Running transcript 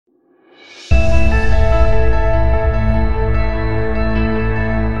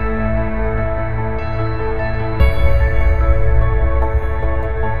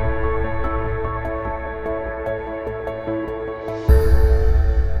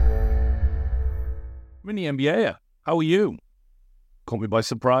Mini MBA, how are you? Caught me by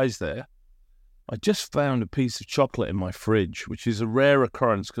surprise there. I just found a piece of chocolate in my fridge, which is a rare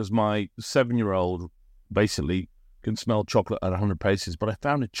occurrence because my 7-year-old basically can smell chocolate at 100 paces, but I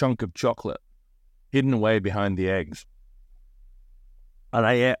found a chunk of chocolate hidden away behind the eggs. And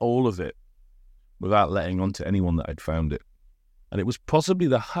I ate all of it without letting on to anyone that I'd found it. And it was possibly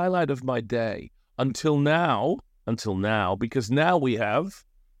the highlight of my day until now, because now we have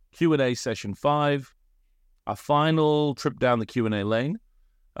Q&A session 5, our final trip down the Q&A lane.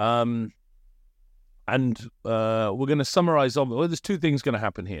 And we're going to summarize on, well, there's two things going to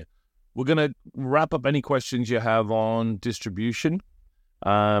happen here. We're going to wrap up any questions you have on distribution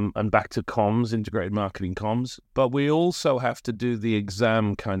and back to comms, integrated marketing comms. But we also have to do the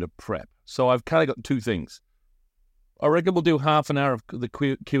exam kind of prep. So I've kind of got two things. I reckon we'll do half an hour of the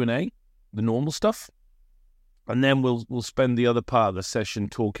Q&A, the normal stuff. And then we'll spend the other part of the session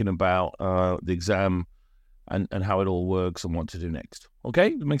talking about the exam and how it all works and what to do next.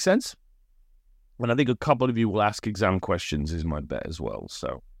 Okay, that makes sense? And I think a couple of you will ask exam questions is my bet as well.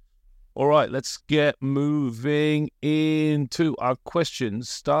 So, all right, let's get moving into our questions,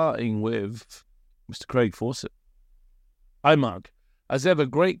 starting with Mr. Craig Fawcett. Hi, Mark. As ever,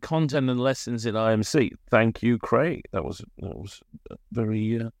 great content and lessons in IMC. Thank you, Craig. That was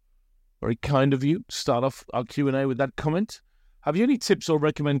very kind of you to start off our Q&A with that comment. Have you any tips or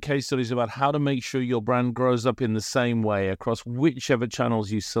recommend case studies about how to make sure your brand grows up in the same way across whichever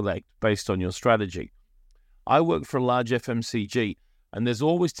channels you select based on your strategy? I work for a large FMCG, and there's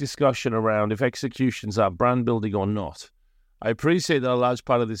always discussion around if executions are brand building or not. I appreciate that a large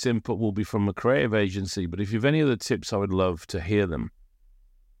part of this input will be from a creative agency, but if you have any other tips, I would love to hear them.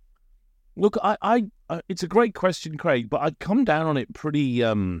 Look, it's a great question, Craig, but I'd come down on it pretty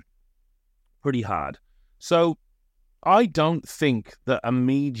hard. So I don't think that a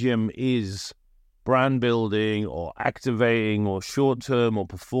medium is brand building or activating or short-term or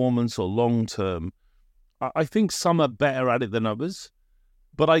performance or long-term. I think some are better at it than others.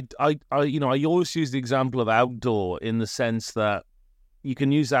 But I always use the example of outdoor in the sense that you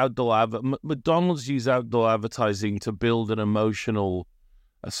can use McDonald's use outdoor advertising to build an emotional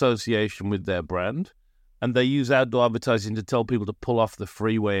association with their brand. And they use outdoor advertising to tell people to pull off the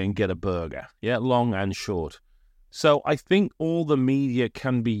freeway and get a burger. Yeah, long and short. So I think all the media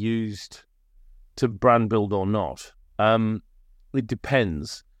can be used to brand build or not. It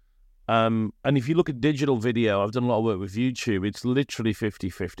depends. And if you look at digital video, I've done a lot of work with YouTube, it's literally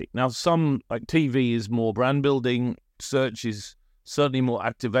 50-50. Now, some, like TV is more brand building, search is certainly more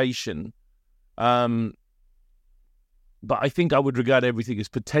activation. But I think I would regard everything as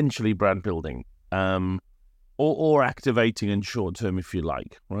potentially brand building or activating and short term, if you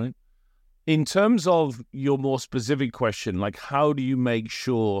like, right? In terms of your more specific question, like how do you make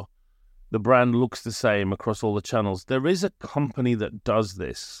sure the brand looks the same across all the channels? There is a company that does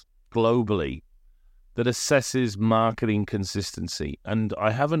this globally that assesses marketing consistency. And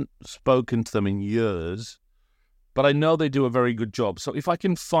I haven't spoken to them in years, but I know they do a very good job. So if I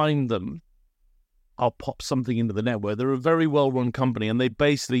can find them, I'll pop something into the network. They're a very well-run company, and they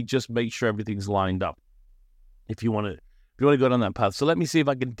basically just make sure everything's lined up. If you want to go down that path. So let me see if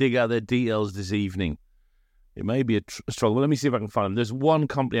I can dig out their details this evening. It may be a struggle, but let me see if I can find them. There's one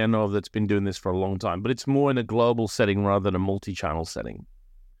company I know of that's been doing this for a long time, but it's more in a global setting rather than a multi-channel setting.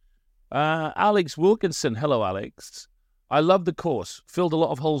 Alex Wilkinson. Hello, Alex. I love the course. Filled a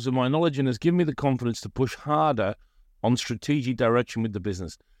lot of holes in my knowledge and has given me the confidence to push harder on strategic direction with the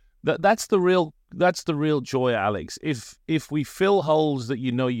business. That's the real joy, Alex. If we fill holes that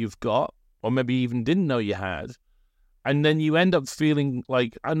you know you've got, or maybe even didn't know you had, and then you end up feeling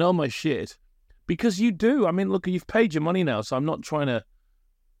like, I know my shit, because you do. I mean, look, you've paid your money now, so I'm not trying to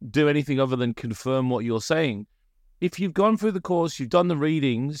do anything other than confirm what you're saying. If you've gone through the course, you've done the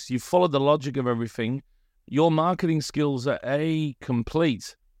readings, you've followed the logic of everything, your marketing skills are A,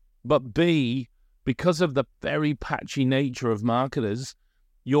 complete, but B, because of the very patchy nature of marketers,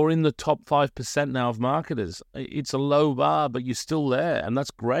 you're in the top 5% now of marketers. It's a low bar, but you're still there, and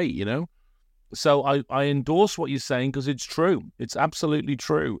that's great, you know? So I endorse what you're saying because it's true. It's absolutely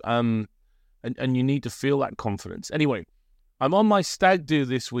true. And you need to feel that confidence. Anyway, I'm on my stag do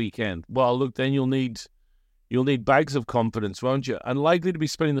this weekend. Well, look, then you'll need bags of confidence, won't you? And likely to be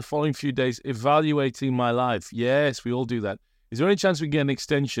spending the following few days evaluating my life. Yes, we all do that. Is there any chance we get an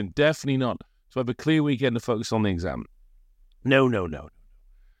extension? Definitely not. So I have a clear weekend to focus on the exam. No.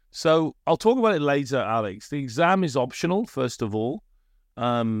 So I'll talk about it later, Alex. The exam is optional, first of all.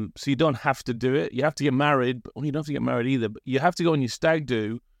 So you don't have to do it. You have to get married. Well, you don't have to get married either. But you have to go on your stag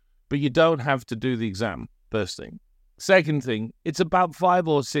do, but you don't have to do the exam, first thing. Second thing, it's about 5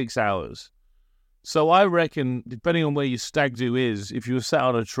 or 6 hours. So I reckon, depending on where your stag do is, if you were sat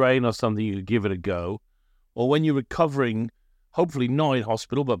on a train or something, you could give it a go. Or when you're recovering, hopefully not in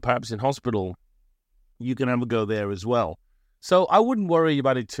hospital, but perhaps in hospital, you can have a go there as well. So I wouldn't worry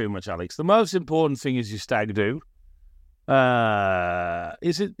about it too much, Alex. The most important thing is your stag do.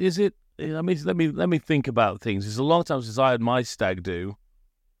 Is it? I mean, let me think about things. It's a long time since I had my stag do.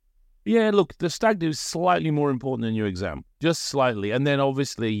 Yeah, look, the stag do is slightly more important than your exam, just slightly, and then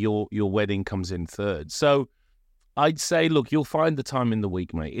obviously your wedding comes in third. So I'd say, look, you'll find the time in the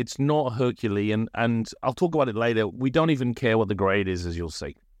week, mate. It's not Herculean, and I'll talk about it later. We don't even care what the grade is, as you'll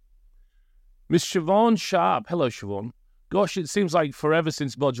see. Miss Siobhan Sharp, hello, Siobhan. Gosh, it seems like forever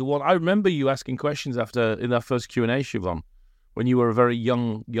since Module 1. I remember you asking questions in that first Q&A, Siobhan, when you were a very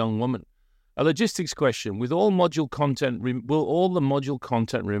young woman. A logistics question. Will all the module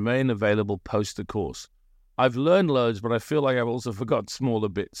content remain available post the course? I've learned loads, but I feel like I've also forgot smaller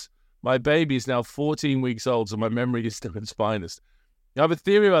bits. My baby is now 14 weeks old, so my memory is still its finest. I have a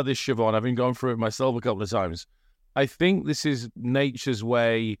theory about this, Siobhan. I've been going through it myself a couple of times. I think this is nature's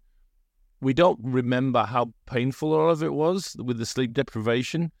way. We don't remember how painful all of it was with the sleep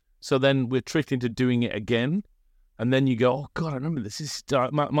deprivation. So then we're tricked into doing it again. And then you go, oh, God, I remember this. Is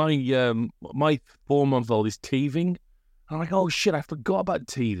my 4-month-old is teething. And I'm like, oh, shit, I forgot about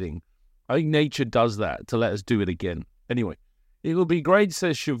teething. I think nature does that to let us do it again. Anyway, it will be great,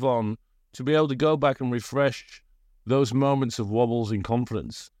 says Siobhan, to be able to go back and refresh those moments of wobbles in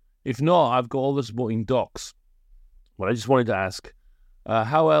confidence. If not, I've got all the supporting docs. Well, I just wanted to ask,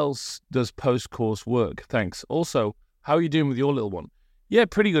 how else does post-course work? Thanks. Also, how are you doing with your little one? Yeah,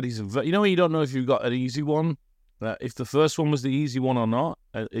 pretty good. You know when you don't know if you've got an easy one? If the first one was the easy one or not,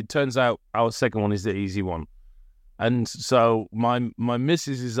 it turns out our second one is the easy one. And so my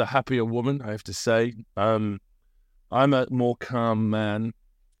missus is a happier woman, I have to say. I'm a more calm man.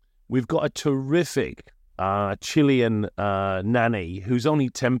 We've got a terrific Chilean nanny who's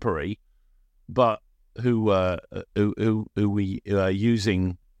only temporary, but who we are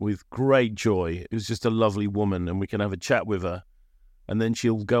using with great joy. Who's just a lovely woman, and we can have a chat with her. And then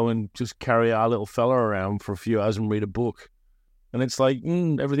she'll go and just carry our little fella around for a few hours and read a book. And it's like,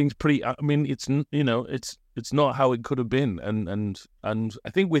 everything's pretty, I mean, it's not how it could have been. And I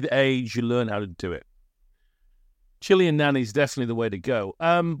think with age, you learn how to do it. Chilean nanny is definitely the way to go.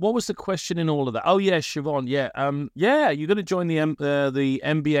 What was the question in all of that? Oh, yeah, Siobhan, yeah. You're going to join the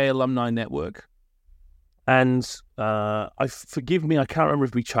MBA Alumni Network. And forgive me, I can't remember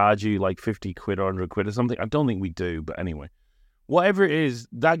if we charge you like 50 quid or 100 quid or something. I don't think we do, but anyway. Whatever it is,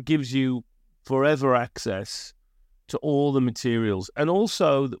 that gives you forever access to all the materials. And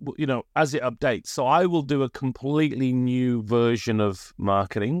also, as it updates. So I will do a completely new version of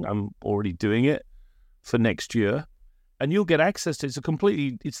marketing. I'm already doing it for next year. And you'll get access to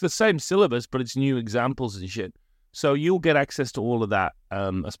it's the same syllabus, but it's new examples and shit. So you'll get access to all of that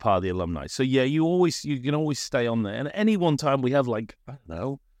as part of the alumni. So yeah, you can always stay on there. And at any one time, we have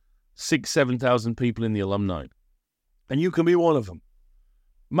 6,000-7,000 people in the alumni. And you can be one of them.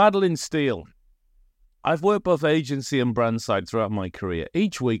 Madeline Steele. I've worked both agency and brand side throughout my career.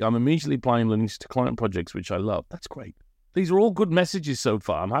 Each week, I'm immediately applying learnings to client projects, which I love. That's great. These are all good messages so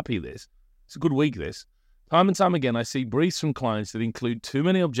far. I'm happy with this. It's a good week, this. Time and time again, I see briefs from clients that include too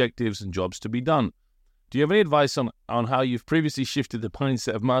many objectives and jobs to be done. Do you have any advice on how you've previously shifted the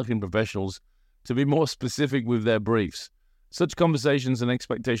mindset of marketing professionals to be more specific with their briefs? Such conversations and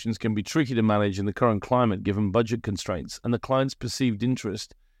expectations can be tricky to manage in the current climate given budget constraints and the client's perceived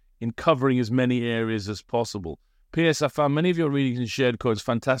interest in covering as many areas as possible. P.S. I found many of your readings and shared quotes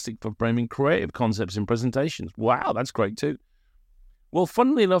fantastic for framing creative concepts in presentations. Wow, that's great too. Well,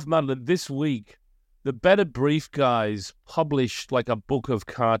 funnily enough, Madeline, this week, the Better Brief guys published a book of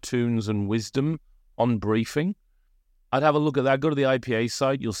cartoons and wisdom on briefing. I'd have a look at that. Go to the IPA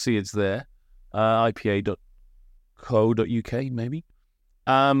site. You'll see it's there. IPA.co.uk, maybe.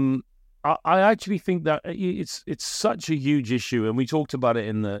 I actually think that it's such a huge issue, and we talked about it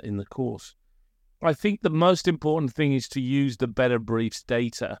in the course. I think the most important thing is to use the Better Briefs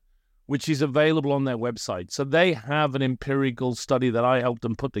data, which is available on their website. So they have an empirical study that I helped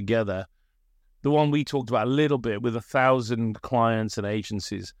them put together, the one we talked about a little bit with 1,000 clients and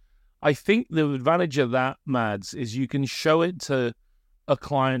agencies. I think the advantage of that, Mads, is you can show it to a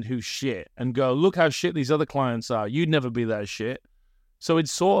client who's shit and go, look how shit these other clients are. You'd never be that shit. So it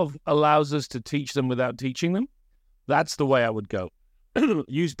sort of allows us to teach them without teaching them. That's the way I would go.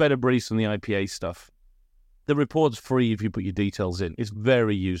 Use Better Briefs on the IPA stuff. The report's free if you put your details in. It's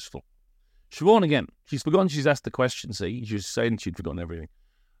very useful. Siobhan again. She's forgotten she's asked the question, see? She was saying she'd forgotten everything.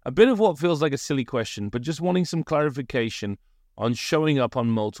 A bit of what feels like a silly question, but just wanting some clarification on showing up on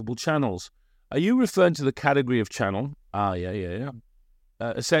multiple channels. Are you referring to the category of channel? Yeah.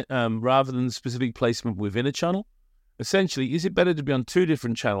 Rather than the specific placement within a channel? Essentially, is it better to be on two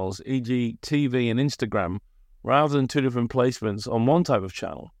different channels, e.g. TV and Instagram, rather than two different placements on one type of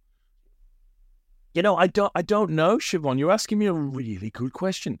channel? I don't know, Siobhan. You're asking me a really good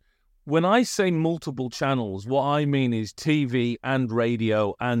question. When I say multiple channels, what I mean is TV and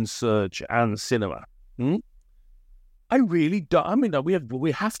radio and search and cinema. I really don't. I mean,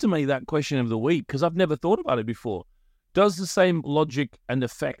 we have to make that question of the week because I've never thought about it before. Does the same logic and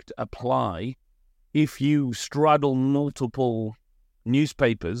effect apply if you straddle multiple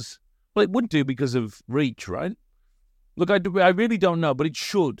newspapers? Well, it would do because of reach, right? Look, I really don't know, but it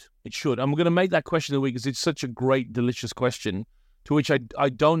should. It should. I'm going to make that question of the week because it's such a great, delicious question to which I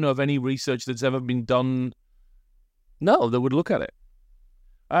don't know of any research that's ever been done. No, that would look at it.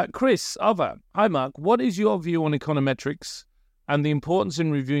 Chris, hi Mark, what is your view on econometrics and the importance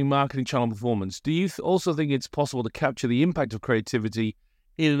in reviewing marketing channel performance? Do you also think it's possible to capture the impact of creativity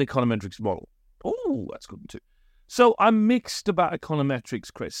in an econometrics model? Oh, that's good too. So I'm mixed about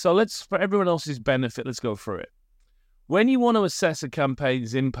econometrics, Chris. So for everyone else's benefit, let's go through it. When you want to assess a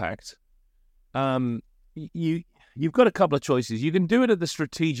campaign's impact, you've got a couple of choices. You can do it at the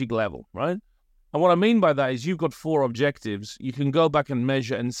strategic level, right? And what I mean by that is you've got 4 objectives. You can go back and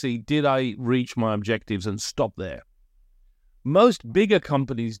measure and see, did I reach my objectives, and stop there. Most bigger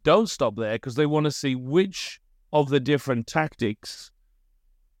companies don't stop there because they want to see which of the different tactics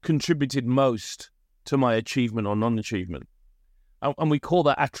contributed most to my achievement or non-achievement. And we call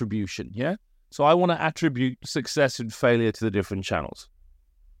that attribution, yeah? So I want to attribute success and failure to the different channels.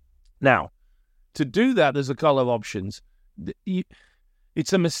 Now, to do that, there's a couple of options.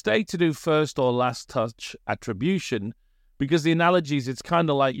 It's a mistake to do first or last touch attribution because the analogy is it's kind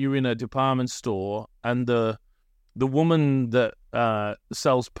of like you're in a department store and the woman that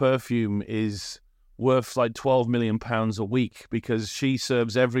sells perfume is worth like £12 million a week because she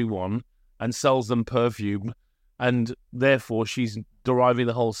serves everyone and sells them perfume, and therefore she's deriving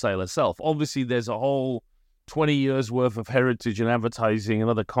the wholesale herself. Obviously, there's a whole 20 years worth of heritage in advertising and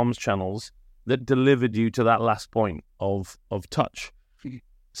other comms channels that delivered you to that last point of touch.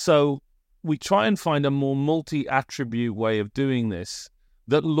 So we try and find a more multi-attribute way of doing this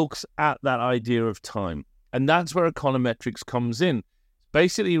that looks at that idea of time. And that's where econometrics comes in.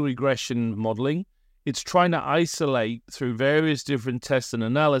 Basically regression modeling. It's trying to isolate through various different tests and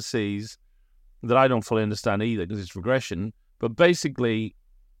analyses that I don't fully understand either because it's regression. But basically,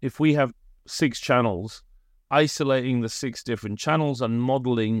 if we have 6 channels, isolating the 6 different channels and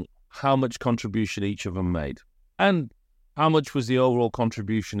modeling how much contribution each of them made. And how much was the overall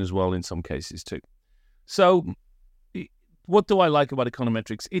contribution as well in some cases too. So what do I like about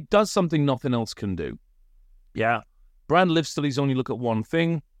econometrics? It does something nothing else can do. Yeah, brand lift studies only look at one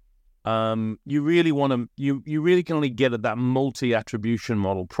thing. You really can only get at that multi-attribution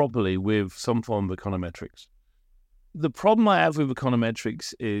model properly with some form of econometrics. The problem I have with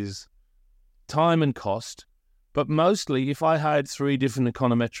econometrics is time and cost, but mostly if I hired 3 different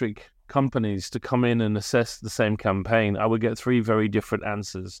econometric companies to come in and assess the same campaign, I would get 3 very different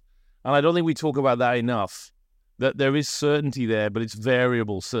answers. And I don't think we talk about that enough, that there is certainty there, but it's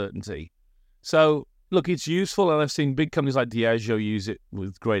variable certainty. So, look, it's useful, and I've seen big companies like Diageo use it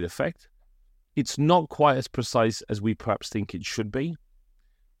with great effect. It's not quite as precise as we perhaps think it should be.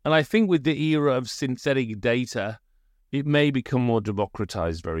 And I think with the era of synthetic data, it may become more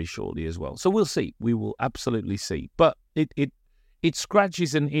democratized very shortly as well. So we'll see. We will absolutely see. But it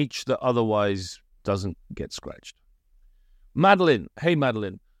scratches an itch that otherwise doesn't get scratched. Madeline. Hey,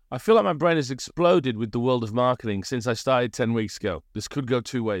 Madeline. I feel like my brain has exploded with the world of marketing since I started 10 weeks ago. This could go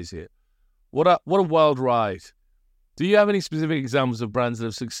 2 ways here. What a wild ride. Do you have any specific examples of brands that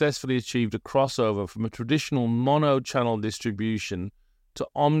have successfully achieved a crossover from a traditional mono-channel distribution to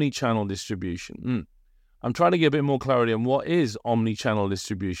omni-channel distribution? I'm trying to get a bit more clarity on what is omni-channel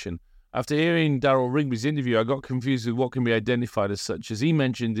distribution. After hearing Darryl Rigby's interview, I got confused with what can be identified as such. As he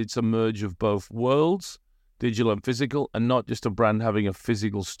mentioned, it's a merge of both worlds, digital and physical, and not just a brand having a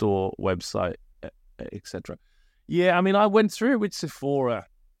physical store, website, etc. Yeah, I mean, I went through it with Sephora,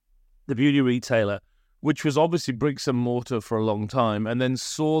 the beauty retailer, which was obviously bricks and mortar for a long time, and then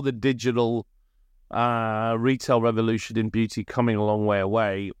saw the digital retail revolution in beauty coming a long way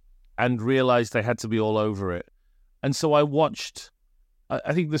away and realized they had to be all over it. And so I watched,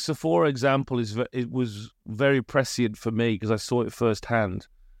 I think the Sephora example was very prescient for me because I saw it firsthand.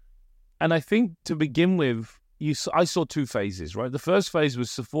 And I think to begin with, I saw 2 phases, right? The first phase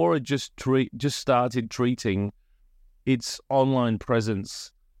was Sephora just started treating its online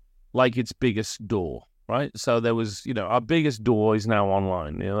presence like its biggest door, right? So there was, our biggest door is now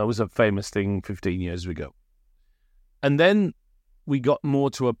online. That was a famous thing 15 years ago. And then we got more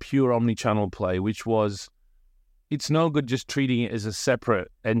to a pure omni-channel play, which was, it's no good just treating it as a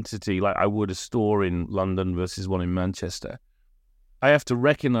separate entity like I would a store in London versus one in Manchester. I have to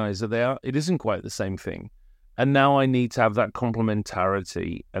recognize that it isn't quite the same thing. And now I need to have that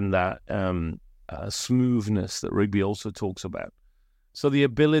complementarity and that smoothness that Rigby also talks about. So the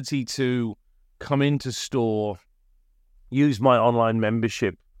ability to come into store, use my online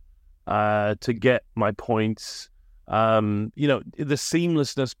membership to get my points, the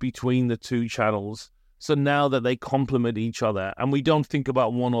seamlessness between the two channels. So now that they complement each other and we don't think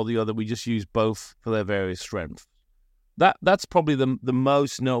about one or the other, we just use both for their various strengths. That's probably the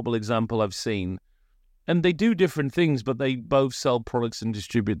most notable example I've seen. And they do different things, but they both sell products and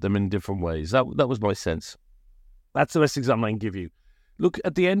distribute them in different ways. That was my sense. That's the best example I can give you. Look,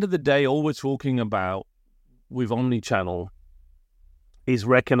 at the end of the day, all we're talking about with omnichannel is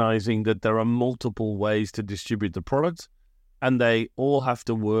recognizing that there are multiple ways to distribute the product, and they all have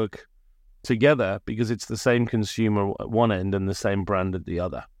to work together because it's the same consumer at one end and the same brand at the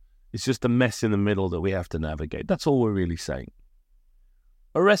other. It's just a mess in the middle that we have to navigate. That's all we're really saying.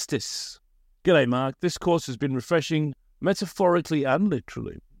 Orestes. G'day, Mark. This course has been refreshing, metaphorically and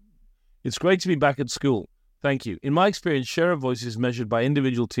literally. It's great to be back at school. Thank you. In my experience, share of voice is measured by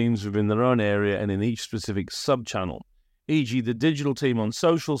individual teams within their own area and in each specific sub-channel, e.g. the digital team on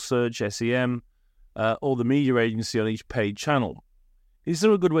social, search, SEM, or the media agency on each paid channel. Is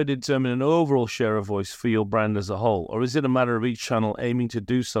there a good way to determine an overall share of voice for your brand as a whole, or is it a matter of each channel aiming to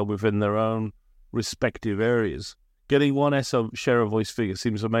do so within their own respective areas? Getting one share of voice figure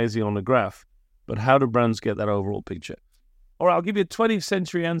seems amazing on the graph, but how do brands get that overall picture? All right, I'll give you a 20th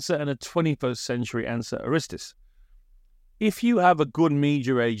century answer and a 21st century answer. Aristis. If you have a good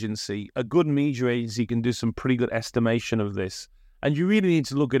media agency can do some pretty good estimation of this, and you really need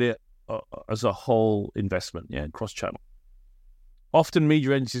to look at it as a whole investment, cross-channel. Often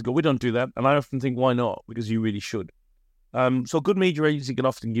media agencies go, we don't do that. And I often think, why not? Because you really should. So a good media agency can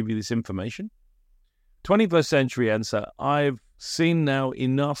often give you this information. 21st century answer, I've seen now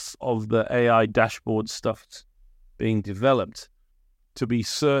enough of the AI dashboard stuff being developed to be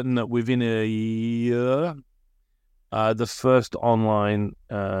certain that within a year, the first online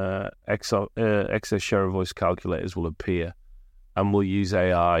excess share of voice calculators will appear. And we'll use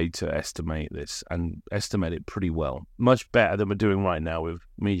AI to estimate this and estimate it pretty well. Much better than we're doing right now with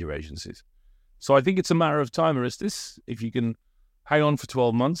media agencies. So I think it's a matter of time, Aristis. If you can hang on for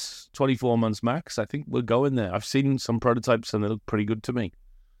 12 months, 24 months max, I think we'll go in there. I've seen some prototypes and they look pretty good to me.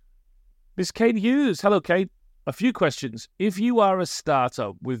 Miss Kate Hughes. Hello, Kate. A few questions. If you are a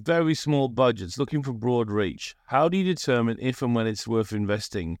startup with very small budgets looking for broad reach, how do you determine if and when it's worth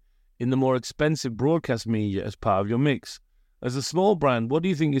investing in the more expensive broadcast media as part of your mix? As a small brand, what do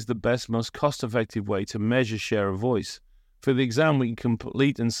you think is the best, most cost-effective way to measure share of voice? For the exam, we can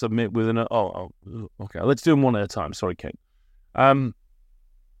complete and submit within okay, let's do them one at a time. Sorry, Kate.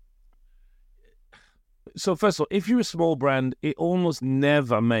 So first of all, if you're a small brand, it almost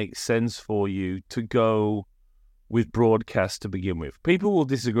never makes sense for you to go with broadcast to begin with. People will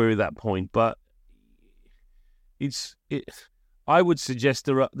disagree with that point, but I would suggest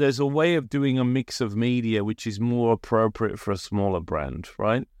there's a way of doing a mix of media which is more appropriate for a smaller brand,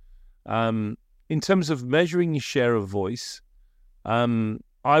 right? In terms of measuring your share of voice,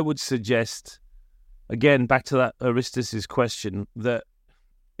 I would suggest, again, back to that Aristis' question, that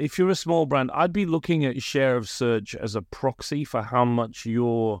if you're a small brand, I'd be looking at share of search as a proxy for how much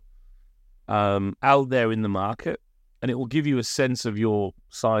you're out there in the market, and it will give you a sense of your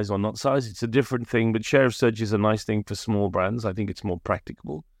size or not size. It's a different thing, but share of search is a nice thing for small brands. I think it's more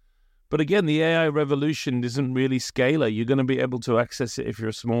practicable. But again, the AI revolution isn't really scalar. You're going to be able to access it if you're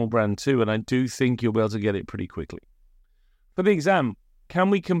a small brand too, and I do think you'll be able to get it pretty quickly. For the exam,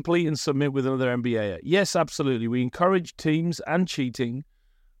 can we complete and submit with another MBA? Yes, absolutely. We encourage teams and cheating,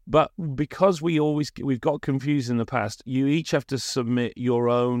 but because we've got confused in the past, you each have to submit your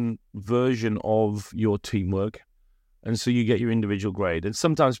own version of your teamwork. And so you get your individual grade. And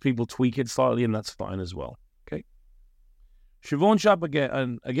sometimes people tweak it slightly, and that's fine as well. Okay. Siobhan Sharp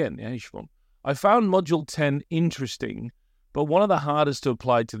again. Yeah, Siobhan. I found Module 10 interesting, but one of the hardest to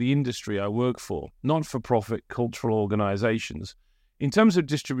apply to the industry I work for, not-for-profit cultural organizations. In terms of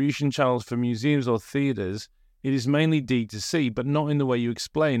distribution channels for museums or theaters, it is mainly D2C, but not in the way you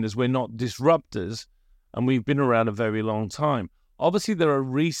explained, as we're not disruptors, and we've been around a very long time. Obviously, there are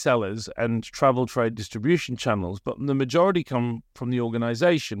resellers and travel trade distribution channels, but the majority come from the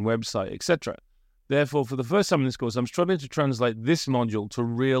organization, website, etc. Therefore, for the first time in this course, I'm struggling to translate this module to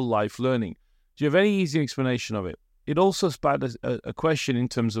real-life learning. Do you have any easy explanation of it? It also sparked a question in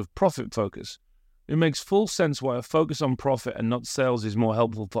terms of profit focus. It makes full sense why a focus on profit and not sales is more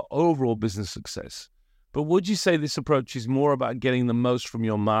helpful for overall business success. But would you say this approach is more about getting the most from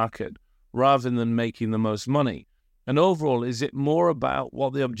your market rather than making the most money? And overall, is it more about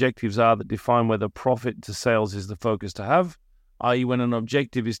what the objectives are that define whether profit to sales is the focus to have? I.e., when an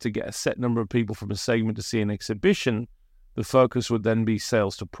objective is to get a set number of people from a segment to see an exhibition, the focus would then be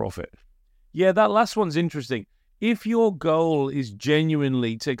sales to profit. Yeah, that last one's interesting. If your goal is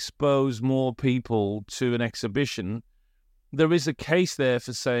genuinely to expose more people to an exhibition, there is a case there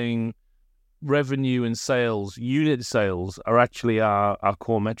for saying revenue and sales, unit sales, are actually our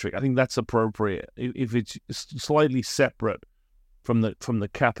core metric. I think that's appropriate if it's slightly separate from the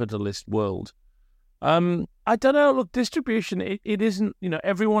capitalist world. I don't know. Look, distribution, it isn't,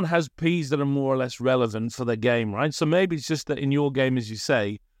 everyone has P's that are more or less relevant for their game, right? So maybe it's just that in your game, as you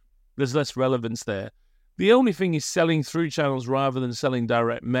say, there's less relevance there. The only thing is selling through channels rather than selling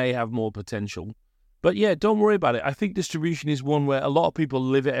direct may have more potential. But yeah, don't worry about it. I think distribution is one where a lot of people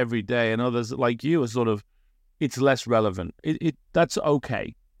live it every day, and others like you are sort of, it's less relevant. That's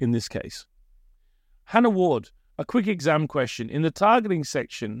okay in this case. Hannah Ward, a quick exam question. In the targeting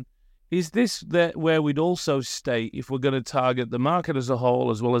section, is this where we'd also state if we're going to target the market as a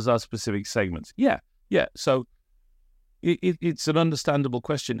whole as well as our specific segments? Yeah. So it's an understandable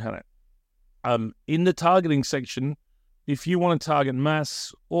question, Hannah. In the targeting section, if you want to target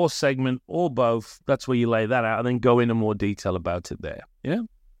mass or segment or both, that's where you lay that out and then go into more detail about it there.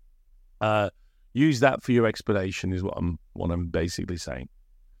 Yeah. Use that for your explanation is what I'm basically saying.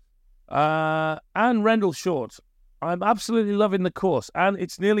 Anne Rendell Short, I'm absolutely loving the course, and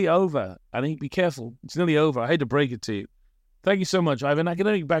it's nearly over. Annie, be careful. It's nearly over. I hate to break it to you. Thank you so much. I have an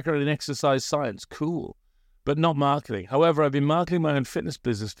academic background in exercise science. Cool. But not marketing. However, I've been marketing my own fitness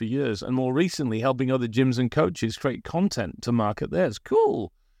business for years, and more recently helping other gyms and coaches create content to market theirs.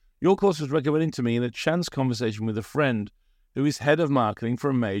 Cool. Your course was recommended to me in a chance conversation with a friend who is head of marketing for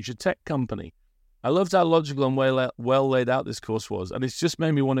a major tech company. I loved how logical and well laid out this course was, and it's just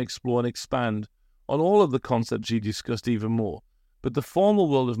made me want to explore and expand on all of the concepts you discussed even more. But the formal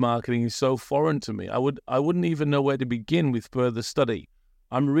world of marketing is so foreign to me, I wouldn't even know where to begin with further study.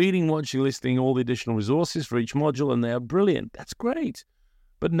 I'm reading, watching, listing all the additional resources for each module, and they are brilliant. That's great.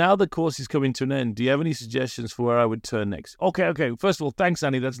 But now the course is coming to an end. Do you have any suggestions for where I would turn next? Okay. First of all, thanks,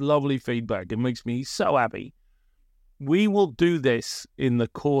 Annie. That's lovely feedback. It makes me so happy. We will do this in the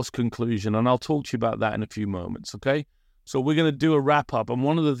course conclusion, and I'll talk to you about that in a few moments, okay? So we're going to do a wrap-up, and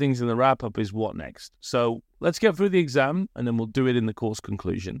one of the things in the wrap-up is what next. So let's get through the exam, and then we'll do it in the course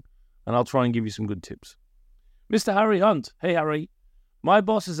conclusion, and I'll try and give you some good tips. Mr. Harry Hunt. Hey, Harry. My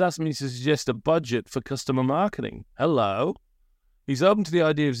boss has asked me to suggest a budget for customer marketing. Hello. He's open to the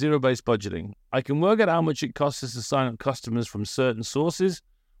idea of zero-based budgeting. I can work out how much it costs us to sign up customers from certain sources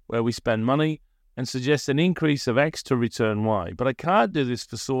where we spend money and suggest an increase of X to return Y. But I can't do this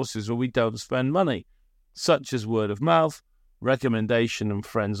for sources where we don't spend money, such as word of mouth, recommendation, and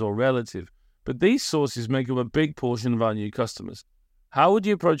friends or relative. But these sources make up a big portion of our new customers. How would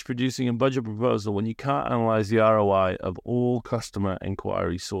you approach producing a budget proposal when you can't analyze the ROI of all customer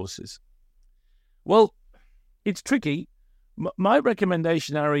inquiry sources? Well, it's tricky. My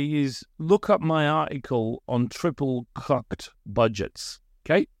recommendation, Harry, is look up my article on triple cooked budgets,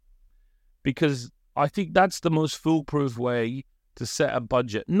 okay? Because I think that's the most foolproof way to set a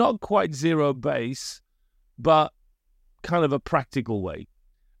budget. Not quite zero base, but kind of a practical way.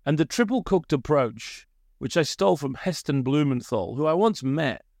 And the triple cooked approach, which I stole from Heston Blumenthal, who I once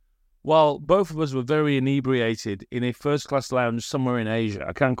met while both of us were very inebriated in a first-class lounge somewhere in Asia.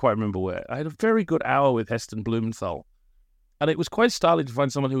 I can't quite remember where. I had a very good hour with Heston Blumenthal, and it was quite stylish to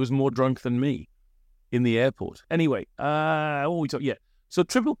find someone who was more drunk than me in the airport. Anyway, so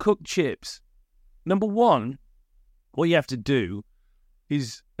triple cooked chips. Number one, what you have to do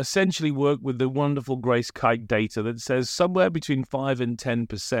is essentially work with the wonderful Grace Kite data that says somewhere between 5 and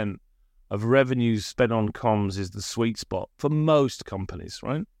 10% of revenues spent on comms is the sweet spot for most companies,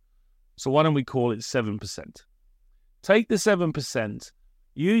 right? So why don't we call it 7%? Take the 7%,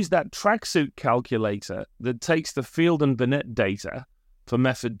 use that tracksuit calculator that takes the field and vignette data for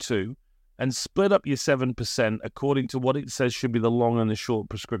method 2, and split up your 7% according to what it says should be the long and the short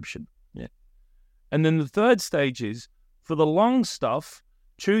prescription. Yeah. And then the third stage is, for the long stuff,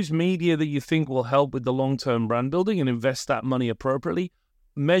 choose media that you think will help with the long-term brand building and invest that money appropriately.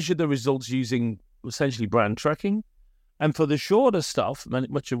 Measure the results using essentially brand tracking. And for the shorter stuff,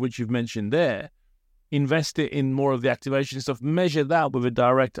 much of which you've mentioned there, invest it in more of the activation stuff. Measure that with a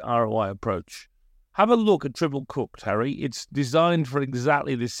direct ROI approach. Have a look at Triple Cooked, Harry. It's designed for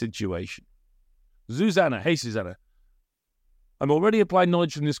exactly this situation. Susanna. Hey, Susanna. I'm already applying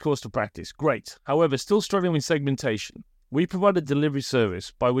knowledge from this course to practice. Great. However, still struggling with segmentation. We provide a delivery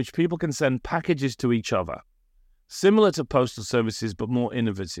service by which people can send packages to each other, similar to postal services but more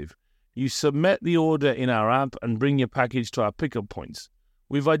innovative. You submit the order in our app and bring your package to our pickup points.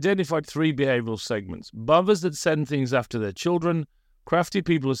 We've identified 3 behavioral segments: mothers that send things after their children, crafty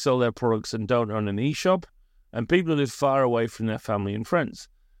people who sell their products and don't own an e-shop, and people who live far away from their family and friends.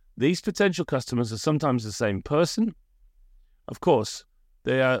 These potential customers are sometimes the same person. Of course,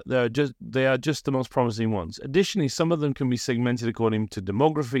 they are just the most promising ones. Additionally, some of them can be segmented according to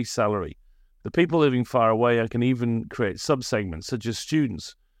demography, salary. The people living far away, I can even create subsegments, such as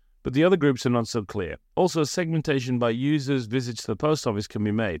students. But the other groups are not so clear. Also, segmentation by users' visits to the post office can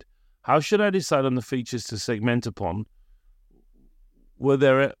be made. How should I decide on the features to segment upon where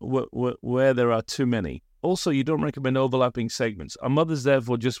there are too many? Also, you don't recommend overlapping segments. Are mothers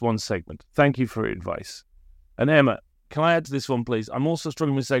therefore just one segment? Thank you for your advice. And Emma, can I add to this one, please? I'm also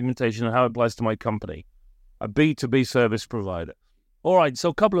struggling with segmentation and how it applies to my company, a B2B service provider. All right, so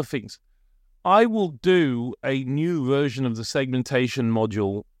a couple of things. I will do a new version of the segmentation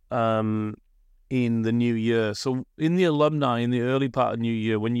module in the new year. So in the alumni, in the early part of new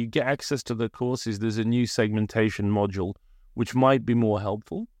year, when you get access to the courses, there's a new segmentation module, which might be more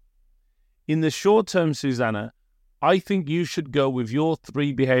helpful. In the short term, Susanna, I think you should go with your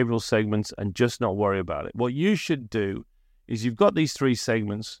 3 behavioral segments and just not worry about it. What you should do is you've got these 3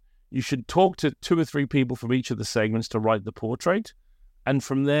 segments. You should talk to 2 or 3 people from each of the segments to write the portrait. And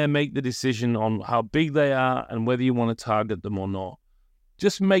from there, make the decision on how big they are and whether you want to target them or not.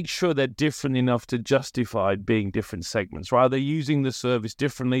 Just make sure they're different enough to justify being different segments, right? Are they using the service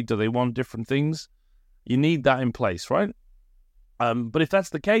differently? Do they want different things? You need that in place, right? But if that's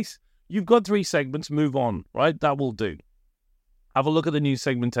the case, you've got 3 segments, move on, right? That will do. Have a look at the new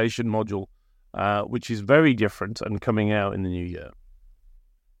segmentation module, which is very different and coming out in the new year.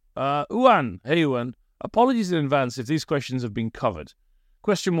 Uwan, hey Uwan. Apologies in advance if these questions have been covered.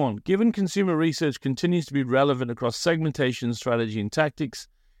 Question 1. Given consumer research continues to be relevant across segmentation, strategy, and tactics,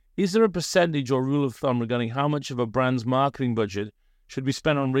 is there a percentage or rule of thumb regarding how much of a brand's marketing budget should be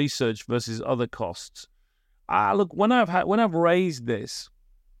spent on research versus other costs? Look, when I've raised this,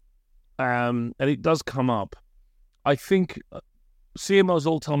 and it does come up, I think CMOs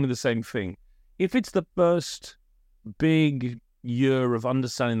all tell me the same thing. If it's the first big year of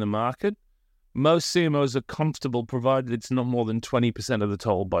understanding the market, most CMOs are comfortable provided it's not more than 20% of the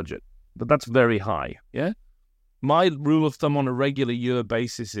total budget. But that's very high, yeah? My rule of thumb on a regular year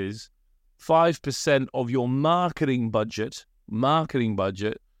basis is 5% of your marketing budget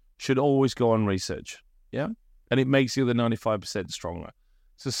should always go on research, yeah? And it makes the other 95% stronger.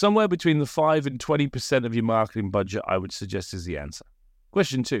 So somewhere between the 5 and 20% of your marketing budget, I would suggest is the answer.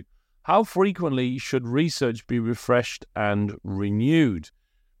 Question 2. How frequently should research be refreshed and renewed?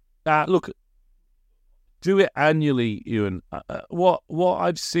 Look, do it annually, Ewan. What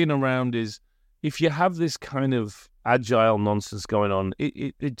I've seen around is if you have this kind of agile nonsense going on,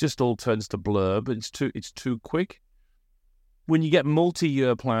 it just all turns to blurb. It's too quick. When you get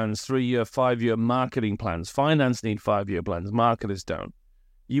multi-year plans, 3-year, 5-year marketing plans, finance need 5-year plans, marketers don't.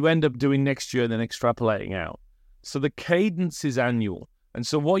 You end up doing next year and then extrapolating out. So the cadence is annual. And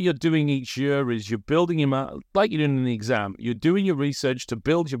so what you're doing each year is you're building like you're doing in the exam, you're doing your research to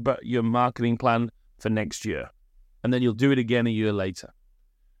build your marketing plan for next year. And then you'll do it again a year later.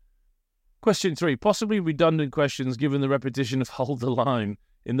 Question 3, possibly redundant questions given the repetition of hold the line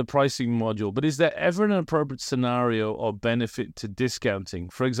in the pricing module, but is there ever an appropriate scenario or benefit to discounting?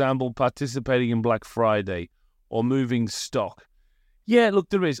 For example, participating in Black Friday or moving stock? Yeah, look,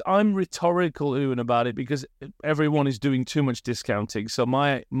 there is. I'm rhetorical, Ewan, about it because everyone is doing too much discounting. So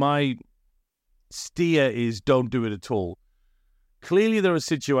my steer is don't do it at all. Clearly, there are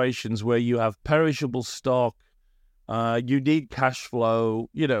situations where you have perishable stock, you need cash flow,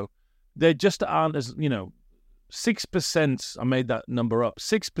 there just aren't as, 6%, I made that number up,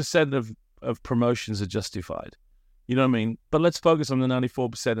 6% of promotions are justified. You know what I mean? But let's focus on the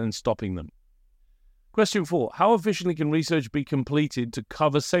 94% and stopping them. Question 4, how efficiently can research be completed to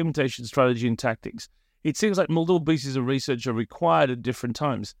cover segmentation strategy and tactics? It seems like multiple pieces of research are required at different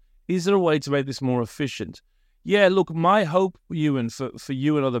times. Is there a way to make this more efficient? Yeah, look, my hope, Ewan, for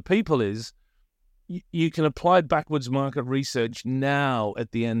you and other people is you can apply backwards market research now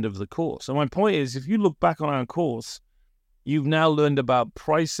at the end of the course. So my point is, if you look back on our course, you've now learned about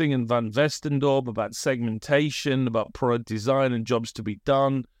pricing and Van Westendorp, about segmentation, about product design and jobs to be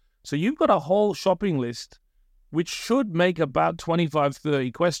done. So you've got a whole shopping list, which should make about 25,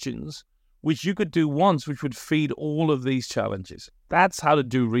 30 questions, which you could do once, which would feed all of these challenges. That's how to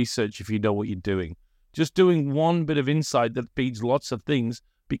do research if you know what you're doing. Just doing one bit of insight that feeds lots of things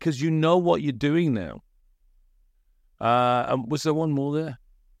because you know what you're doing now. Was there one more there?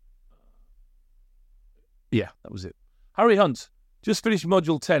 Yeah, that was it. Harry Hunt, just finished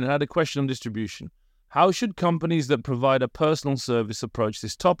Module 10 and had a question on distribution. How should companies that provide a personal service approach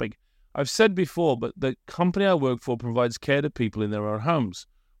this topic? I've said before, but the company I work for provides care to people in their own homes.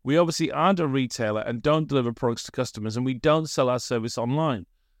 We obviously aren't a retailer and don't deliver products to customers, and we don't sell our service online.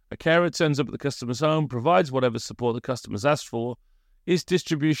 A carer turns up at the customer's home, provides whatever support the customer's asked for. Is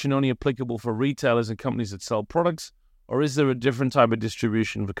distribution only applicable for retailers and companies that sell products, or is there a different type of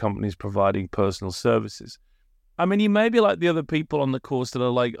distribution for companies providing personal services? I mean, you may be like the other people on the course that are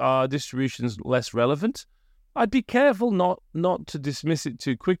like, distribution's less relevant. I'd be careful not to dismiss it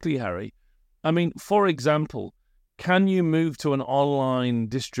too quickly, Harry. I mean, for example, can you move to an online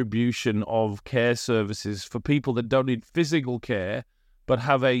distribution of care services for people that don't need physical care but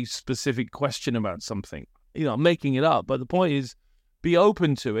have a specific question about something? You know, I'm making it up, but the point is, be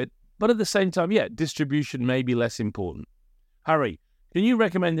open to it. But at the same time, yeah, distribution may be less important. Harry, can you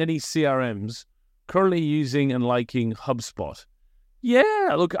recommend any CRMs currently using and liking HubSpot?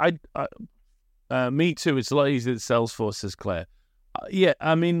 Yeah, look, me too. It's a lot easier than Salesforce, says Claire. Yeah,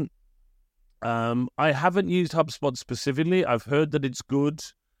 I mean, I haven't used HubSpot specifically. I've heard that it's good.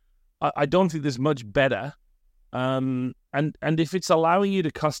 I don't think there's much better. And if it's allowing you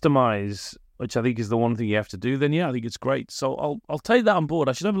to customize, which I think is the one thing you have to do, then yeah, I think it's great. So I'll take that on board.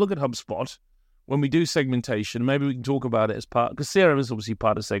 I should have a look at HubSpot when we do segmentation. Maybe we can talk about it as part, because CRM is obviously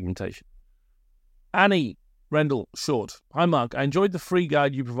part of segmentation. Annie Rendell, short. Hi, Mark. I enjoyed the free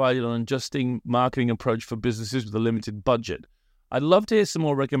guide you provided on adjusting marketing approach for businesses with a limited budget. I'd love to hear some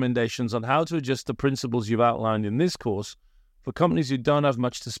more recommendations on how to adjust the principles you've outlined in this course for companies who don't have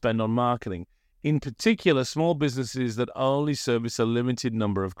much to spend on marketing, in particular small businesses that only service a limited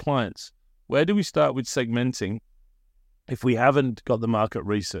number of clients. Where do we start with segmenting if we haven't got the market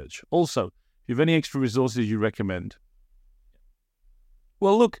research? Also, if you have any extra resources you recommend.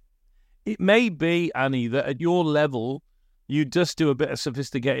 Well, look, it may be, Annie, that at your level, you just do a bit of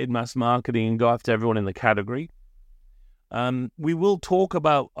sophisticated mass marketing and go after everyone in the category. We will talk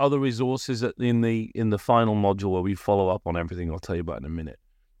about other resources in the final module where we follow up on everything I'll tell you about in a minute.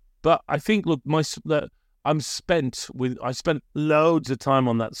 But I think, look, I spent loads of time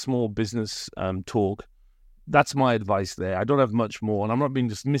on that small business talk. That's my advice there. I don't have much more, and I'm not being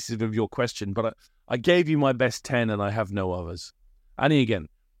dismissive of your question, but I gave you my best 10 and I have no others. Annie again.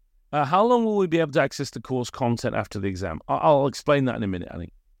 How long will we be able to access the course content after the exam? I'll explain that in a minute,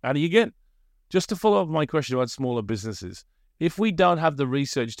 Annie. Annie again. Just to follow up my question about smaller businesses, if we don't have the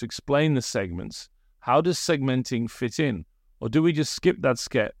research to explain the segments, how does segmenting fit in? Or do we just skip that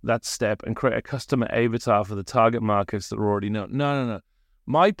step and create a customer avatar for the target markets that are already known? No.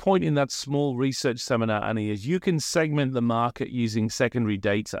 My point in that small research seminar, Annie, is you can segment the market using secondary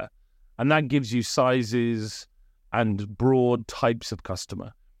data, and that gives you sizes and broad types of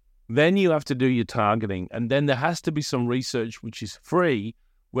customer. Then you have to do your targeting, and then there has to be some research which is free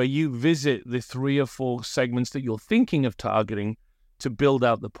where you visit the 3 or 4 segments that you're thinking of targeting to build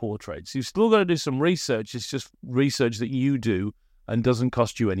out the portrait. So you've still got to do some research. It's just research that you do and doesn't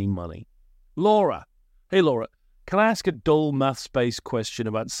cost you any money. Laura. Hey, Laura. Can I ask a dull maths-based question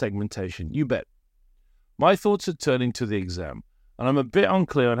about segmentation? You bet. My thoughts are turning to the exam, and I'm a bit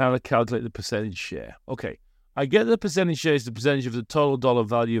unclear on how to calculate the percentage share. Okay, I get the percentage share is the percentage of the total dollar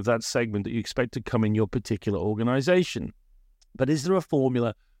value of that segment that you expect to come in your particular organization. But is there a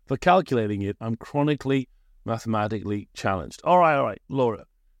formula for calculating it? I'm chronically mathematically challenged. All right, Laura.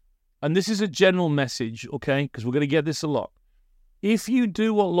 And this is a general message, okay, because we're going to get this a lot. If you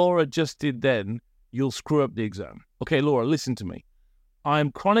do what Laura just did then, you'll screw up the exam. Okay, Laura, listen to me.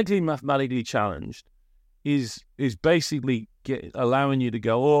 I'm chronically mathematically challenged is basically allowing you to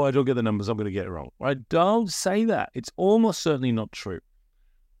go, I don't get the numbers, I'm going to get it wrong. Right? Don't say that. It's almost certainly not true.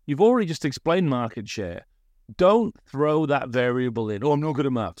 You've already just explained market share. Don't throw that variable in. I'm not good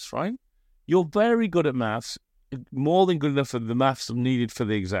at maths, right? You're very good at maths, more than good enough for the maths needed for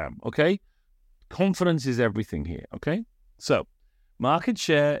the exam, okay? Confidence is everything here, okay? So, market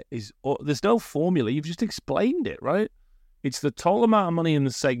share there's no formula. You've just explained it, right? It's the total amount of money in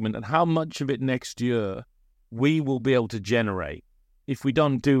the segment and how much of it next year we will be able to generate if we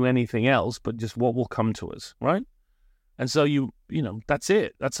don't do anything else, but just what will come to us, right? And so you know, that's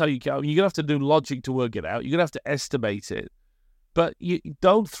it. That's how you go. You're going to have to do logic to work it out. You're going to have to estimate it. But you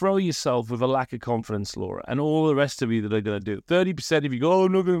don't throw yourself with a lack of confidence, Laura, and all the rest of you that are going to do it. 30% if you go,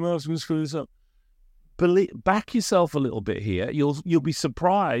 I'm not going to screw this up. Back yourself a little bit here. You'll be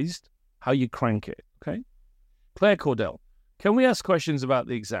surprised how you crank it, okay? Claire Cordell, Can we ask questions about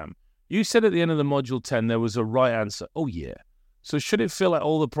the exam? You said at the end of the module 10 there was a right answer. Oh, yeah. So should it feel like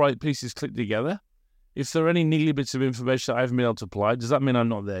all the right pieces click together? If there are any niggly bits of information that I haven't been able to apply, does that mean I'm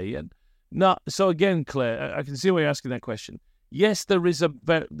not there yet? No. So again, Claire, I can see why you're asking that question. Yes, there is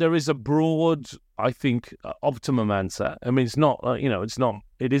a broad, I think, optimum answer. I mean, it's not,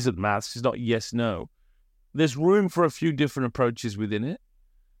 it isn't maths. It's not yes, no. There's room for a few different approaches within it.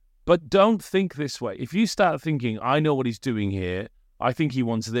 But don't think this way. If you start thinking, I know what he's doing here, I think he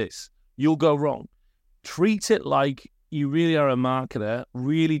wants this, you'll go wrong. Treat it like you really are a marketer,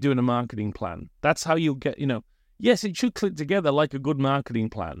 really doing a marketing plan. That's how you'll get, yes, it should click together like a good marketing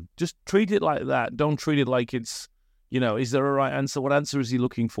plan. Just treat it like that. Don't treat it like it's, is there a right answer? What answer is he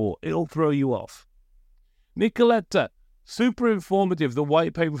looking for? It'll throw you off. Nicoletta, super informative, the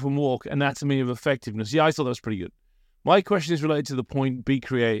white paper from Walk, Anatomy of Effectiveness. Yeah, I thought that was pretty good. My question is related to the point, be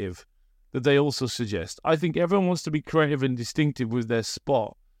creative, that they also suggest. I think everyone wants to be creative and distinctive with their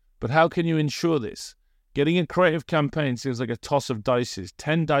spot, but how can you ensure this? Getting a creative campaign seems like a toss of dices,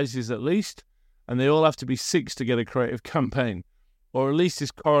 10 dices at least, and they all have to be 6 to get a creative campaign, or at least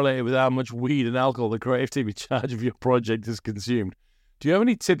it's correlated with how much weed and alcohol the creative team in charge of your project has consumed. Do you have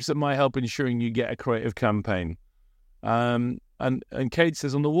any tips that might help ensuring you get a creative campaign? And Kate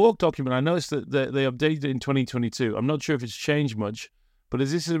says, on the Walk document, I noticed that they updated it in 2022. I'm not sure if it's changed much, but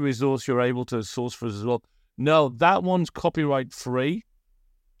is this a resource you're able to source for us as well? No, that one's copyright free.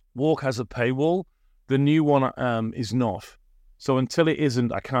 Walk has a paywall. The new one is not. So until it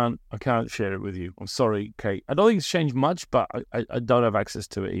isn't, I can't share it with you. I'm sorry, Kate. I don't think it's changed much, but I don't have access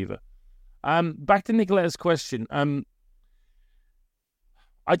to it either. Back to Nicoletta's question.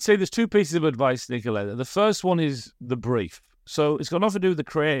 I'd say there's 2 pieces of advice, Nicoletta. The first one is the brief. So it's got nothing to do with the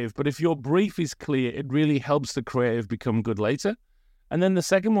creative, but if your brief is clear, it really helps the creative become good later. And then the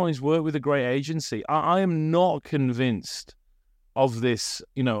second one is work with a great agency. I am not convinced of this,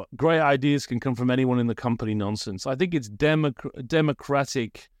 great ideas can come from anyone in the company nonsense. I think it's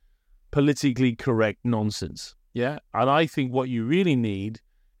democratic, politically correct nonsense. Yeah. And I think what you really need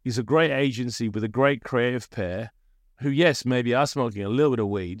is a great agency with a great creative pair who, yes, maybe are smoking a little bit of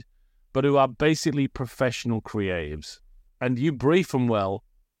weed, but who are basically professional creatives. And you brief them well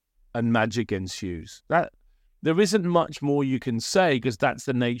and magic ensues. That there isn't much more you can say because that's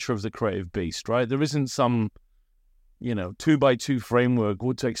the nature of the creative beast, right? There isn't some 2x2 framework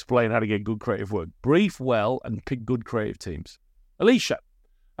to explain how to get good creative work. Brief well and pick good creative teams. Alicia,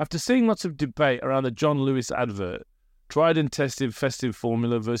 after seeing lots of debate around the John Lewis advert, tried and tested festive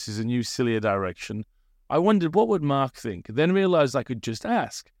formula versus a new sillier direction, I wondered what would Mark think, then realized I could just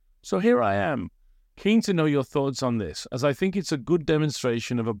ask. So here I am, keen to know your thoughts on this, as I think it's a good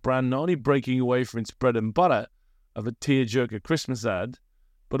demonstration of a brand not only breaking away from its bread and butter of a tearjerker Christmas ad,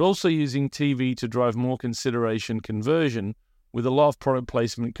 but also using TV to drive more consideration conversion with a lot of product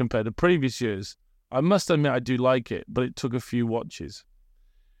placement compared to previous years. I must admit I do like it, but it took a few watches.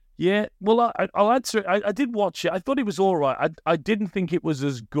 Yeah, well, I'll answer it. I did watch it. I thought it was all right. I didn't think it was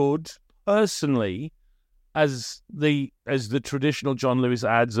as good, personally, as the traditional John Lewis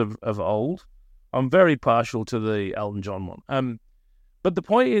ads of old. I'm very partial to the Elton John one. But the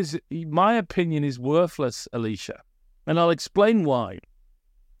point is, my opinion is worthless, Alicia. And I'll explain why.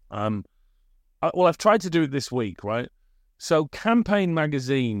 I've tried to do it this week, right? So Campaign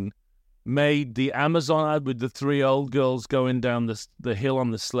Magazine made the Amazon ad with the 3 old girls going down the hill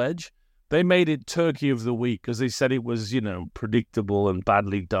on the sledge. They made it Turkey of the Week because they said it was, predictable and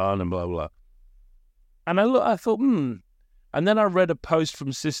badly done and blah, blah. And I thought, And then I read a post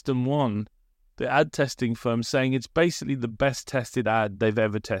from System 1, the ad testing firm, saying it's basically the best tested ad they've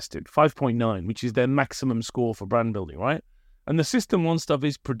ever tested, 5.9, which is their maximum score for brand building, right? And the System 1 stuff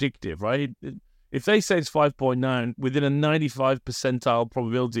is predictive, right? If they say it's 5.9, within a 95 percentile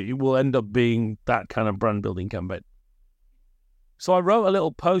probability, it will end up being that kind of brand building campaign. So I wrote a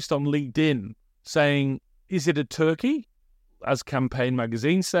little post on LinkedIn saying, is it a turkey, as Campaign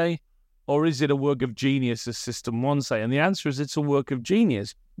Magazine say, or is it a work of genius, as System 1 say? And the answer is it's a work of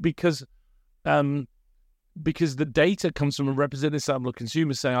genius because the data comes from a representative sample of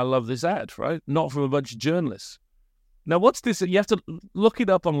consumers saying, I love this ad, right? Not from a bunch of journalists. Now, what's this? You have to look it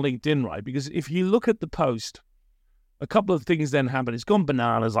up on LinkedIn, right? Because if you look at the post, a couple of things then happen. It's gone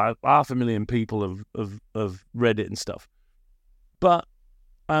bananas. Like 500,000 people have read it and stuff. But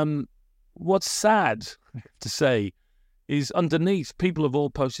what's sad to say is underneath, people have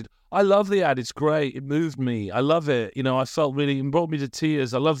all posted, I love the ad. It's great. It moved me. I love it. I felt really, it brought me to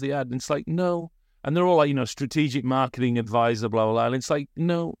tears. I love the ad. And it's like, no. And they're all like, strategic marketing advisor, blah, blah, blah. And it's like,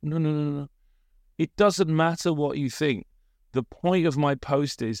 no. It doesn't matter what you think. The point of my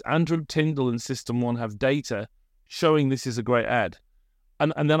post is Andrew Tyndall and System 1 have data showing this is a great ad.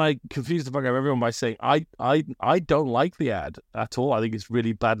 And then I confused the fuck out of everyone by saying, I don't like the ad at all. I think it's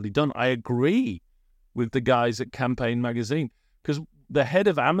really badly done. I agree with the guys at Campaign Magazine, because the head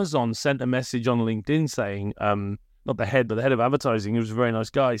of Amazon sent a message on LinkedIn saying, not the head, but the head of advertising, he was a very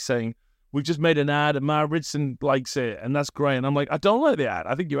nice guy, saying, we've just made an ad and Mara Ritson likes it, and that's great. And I'm like, I don't like the ad.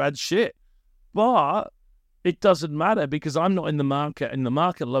 I think your ad's shit. But it doesn't matter because I'm not in the market, and the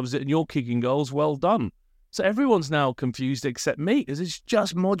market loves it, and you're kicking goals. Well done. So everyone's now confused except me, because it's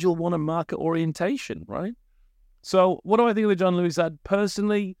just module 1 and market orientation, right? So what do I think of the John Lewis ad?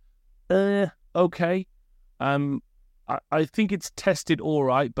 Personally, okay. I think it's tested all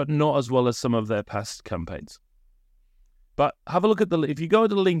right, but not as well as some of their past campaigns. But have a look at if you go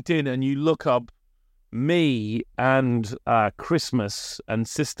to LinkedIn and you look up me and Christmas and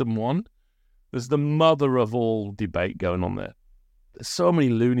System 1, there's the mother of all debate going on there. There's so many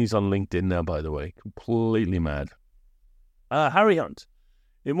loonies on LinkedIn now, by the way. Completely mad. Harry Hunt.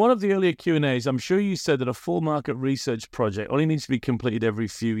 In one of the earlier Q&As, I'm sure you said that a full market research project only needs to be completed every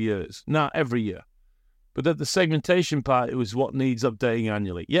few years. No, every year. But that the segmentation part, it was what needs updating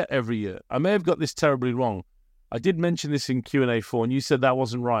annually. Yeah, every year. I may have got this terribly wrong. I did mention this in Q&A 4, and you said that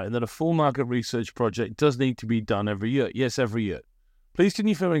wasn't right, and that a full market research project does need to be done every year. Yes, every year. Please, can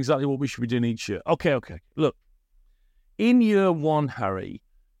you fill in exactly what we should be doing each year? Okay. Look. In year 1, Harry,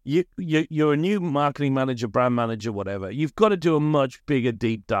 you're a new marketing manager, brand manager, whatever. You've got to do a much bigger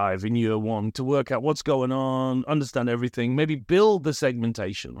deep dive in year 1 to work out what's going on, understand everything, maybe build the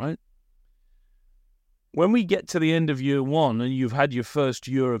segmentation, right? When we get to the end of year 1 and you've had your first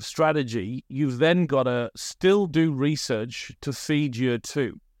year of strategy, you've then got to still do research to feed year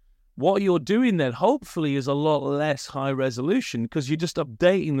 2. What you're doing then, hopefully, is a lot less high resolution because you're just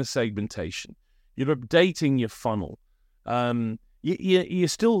updating the segmentation. You're updating your funnel. You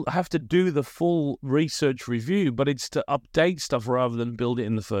still have to do the full research review, but it's to update stuff rather than build it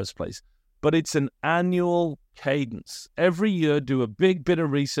in the first place. But it's an annual cadence. Every year, do a big bit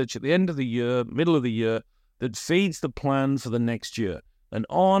of research at the end of the year, middle of the year, that feeds the plan for the next year. And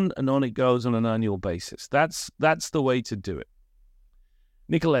on it goes on an annual basis. That's the way to do it.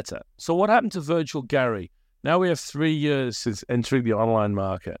 Nicoletta. So what happened to Virtual Gary? Now we have 3 years since entering the online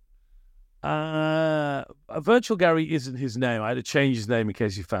market. Virtual Gary isn't his name. I had to change his name in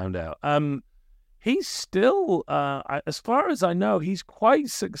case you found out. He's still, as far as I know, he's quite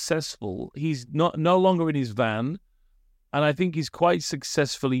successful. He's no longer in his van, and I think he's quite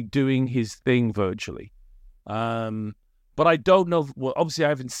successfully doing his thing virtually. But I don't know. Well, obviously, I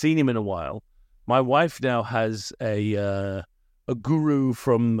haven't seen him in a while. My wife now has a guru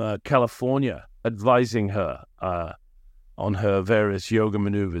from California advising her on her various yoga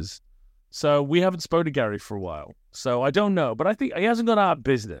maneuvers. So we haven't spoken to Gary for a while. So I don't know. But I think he hasn't gone out of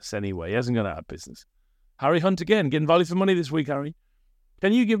business anyway. He hasn't gone out of business. Harry Hunt again, getting value for money this week, Harry.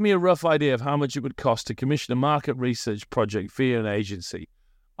 Can you give me a rough idea of how much it would cost to commission a market research project via an agency?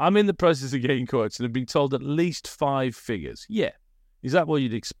 I'm in the process of getting quotes and have been told at least 5 figures. Yeah. Is that what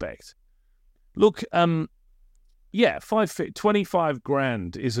you'd expect? Look, 25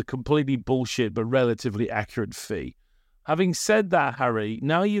 grand is a completely bullshit but relatively accurate fee. Having said that, Harry,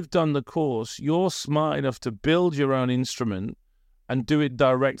 now you've done the course, you're smart enough to build your own instrument and do it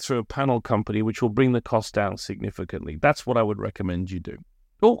direct through a panel company, which will bring the cost down significantly. That's what I would recommend you do.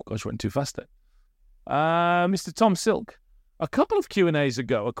 Oh, gosh, went too fast there. Mr. Tom Silk, a couple of Q&As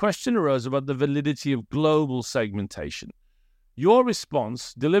ago, a question arose about the validity of global segmentation. Your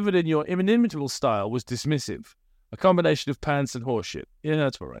response, delivered in your inimitable style, was dismissive. A combination of pants and horseshit. Yeah,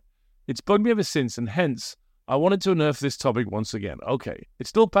 that's all right. It's bugged me ever since, and hence, I wanted to unearth this topic once again. Okay, it's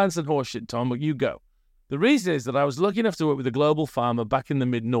still pants and horseshit, Tom, but you go. The reason is that I was lucky enough to work with a global pharma back in the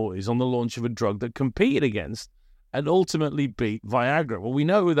mid-noughties on the launch of a drug that competed against and ultimately beat Viagra. Well, we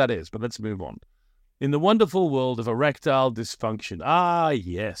know who that is, but let's move on. In the wonderful world of erectile dysfunction. Ah,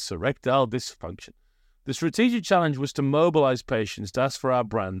 yes, erectile dysfunction. The strategic challenge was to mobilize patients to ask for our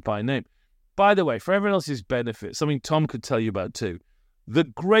brand by name. By the way, for everyone else's benefit, something Tom could tell you about too. The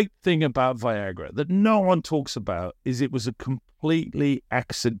great thing about Viagra that no one talks about is it was a completely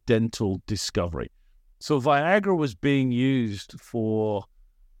accidental discovery. So Viagra was being used for,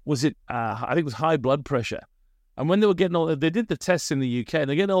 I think it was high blood pressure. And when they did the tests in the UK, and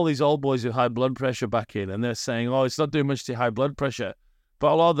they're getting all these old boys with high blood pressure back in, and they're saying, oh, it's not doing much to high blood pressure.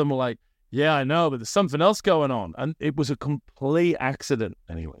 But a lot of them were like, yeah, I know, but there's something else going on. And it was a complete accident.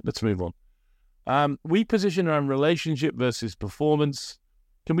 Anyway, let's move on. We position around relationship versus performance.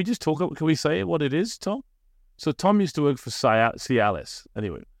 Can we just can we say what it is, Tom? So Tom used to work for Cialis,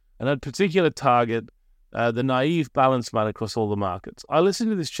 anyway, and had a particular target, the naive balance man across all the markets. I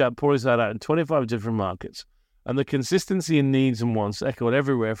listened to this chap pour his heart out in 25 different markets. and the consistency in needs and wants echoed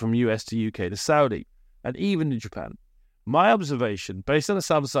everywhere from US to UK to Saudi, and even to Japan. My observation, based on a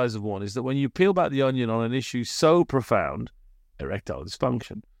sample size of one, is that when you peel back the onion on an issue so profound, erectile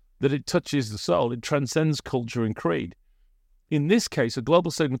dysfunction, that it touches the soul, it transcends culture and creed. In this case, a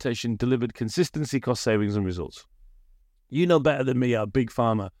global segmentation delivered consistency, cost savings, and results. You know better than me how Big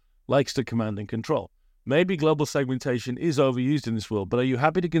Pharma likes to command and control. Maybe global segmentation is overused in this world, but are you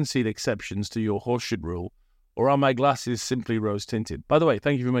happy to concede exceptions to your horseshit rule, or are my glasses simply rose-tinted? By the way,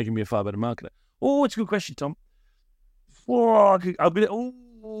 thank you for making me a far better marketer. Oh, it's a good question, Tom. I'm going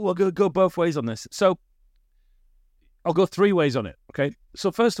to go both ways on this. So I'll go three ways on it, okay?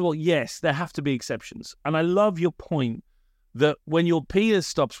 So first of all, yes, there have to be exceptions. And I love your point that when your penis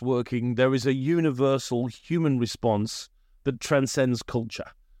stops working, there is a universal human response that transcends culture.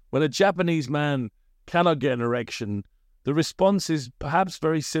 When a Japanese man cannot get an erection, the response is perhaps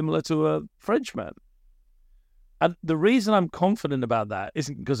very similar to a French man. And the reason I'm confident about that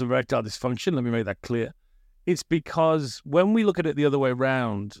isn't because of erectile dysfunction. Let me make that clear. It's because when we look at it the other way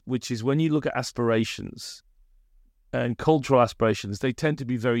around, which is when you look at aspirations and cultural aspirations, they tend to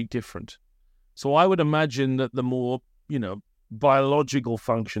be very different. So I would imagine that the more, biological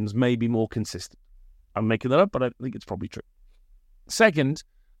functions may be more consistent. I'm making that up, but I think it's probably true. Second,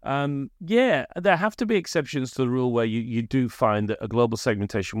 there have to be exceptions to the rule where you do find that a global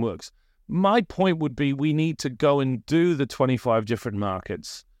segmentation works. My point would be we need to go and do the 25 different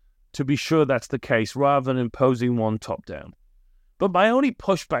markets to be sure that's the case, rather than imposing one top-down. But my only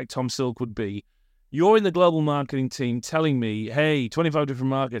pushback, Tom Silk, would be, you're in the global marketing team telling me, hey, 25 different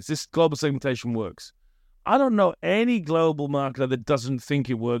markets, this global segmentation works. I don't know any global marketer that doesn't think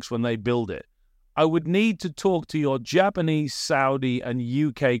it works when they build it. I would need to talk to your Japanese, Saudi, and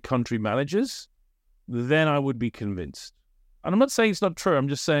UK country managers. Then I would be convinced. And I'm not saying it's not true. I'm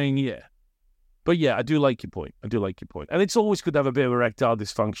just saying, yeah. But yeah, I do like your point. And it's always good to have a bit of erectile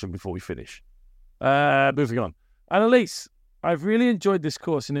dysfunction before we finish. Moving on. Annalise, I've really enjoyed this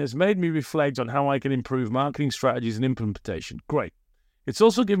course and it has made me reflect on how I can improve marketing strategies and implementation. Great. It's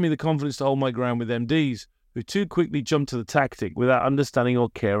also given me the confidence to hold my ground with MDs who too quickly jump to the tactic without understanding or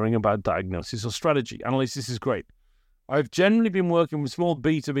caring about diagnosis or strategy. Annalise, this is great. I've generally been working with small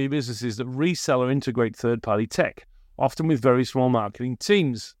B2B businesses that resell or integrate third-party tech, often with very small marketing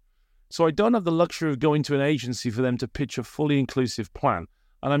teams. So I don't have the luxury of going to an agency for them to pitch a fully inclusive plan,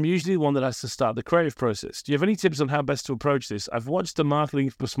 and I'm usually the one that has to start the creative process. Do you have any tips on how best to approach this? I've watched the Marketing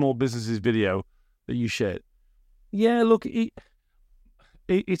for Small Businesses video that you shared. Yeah, look,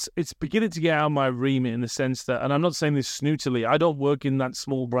 it's beginning to get out of my remit in the sense that, and I'm not saying this snootily, I don't work in that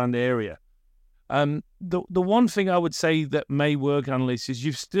small brand area. The one thing I would say that may work, Annalise, is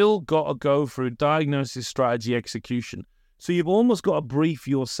you've still got to go through diagnosis, strategy, execution. So you've almost got to brief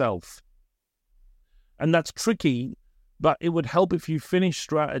yourself. And that's tricky, but it would help if you finish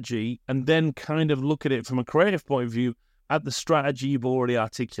strategy and then kind of look at it from a creative point of view at the strategy you've already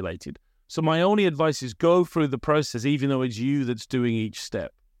articulated. So my only advice is go through the process, even though it's you that's doing each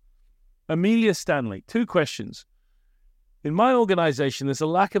step. Amelia Stanley, 2 questions. In my organization, there's a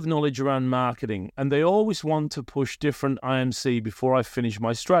lack of knowledge around marketing, and they always want to push different IMC before I finish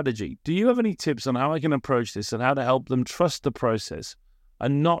my strategy. Do you have any tips on how I can approach this and how to help them trust the process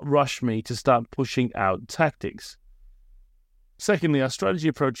and not rush me to start pushing out tactics? Secondly, our strategy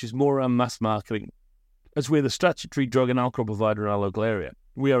approach is more around mass marketing, as we're the statutory drug and alcohol provider in our local area.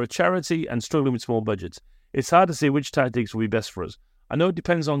 We are a charity and struggling with small budgets. It's hard to see which tactics will be best for us. I know it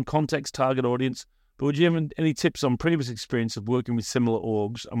depends on context, target audience, but would you have any tips on previous experience of working with similar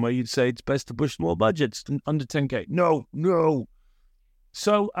orgs and where you'd say it's best to push small budgets under 10K? No.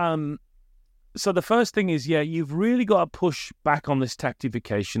 So the first thing is, you've really got to push back on this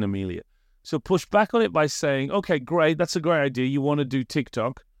tactification, Amelia. So push back on it by saying, okay, great, that's a great idea. You want to do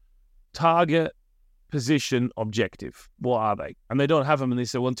TikTok, target, position, objective. What are they? And they don't have them, and they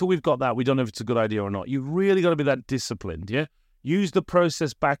say, well, until we've got that, we don't know if it's a good idea or not. You've really got to be that disciplined, yeah? Use the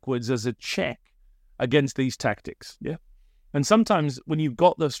process backwards as a check against these tactics, yeah? And sometimes when you've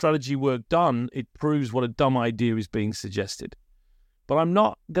got the strategy work done, it proves what a dumb idea is being suggested. But I'm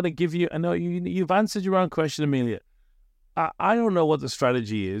not going to give you, I know you've answered your own question, Amelia. I don't know what the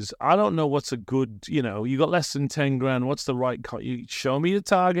strategy is. I don't know what's a good, you got less than 10 grand. What's the right, you show me your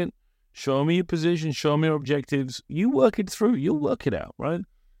target, show me your position, show me your objectives. You work it through, you'll work it out, right?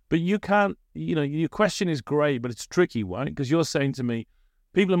 But you can't, your question is great, but it's tricky, right? Because you're saying to me,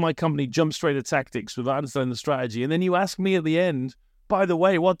 people in my company jump straight to tactics without understanding the strategy. And then you ask me at the end, by the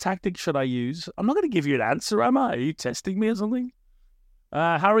way, what tactics should I use? I'm not going to give you an answer, am I? Are you testing me or something?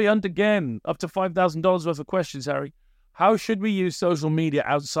 Harry Hunt again, up to $5,000 worth of questions, Harry. How should we use social media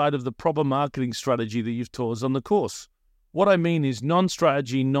outside of the proper marketing strategy that you've taught us on the course? What I mean is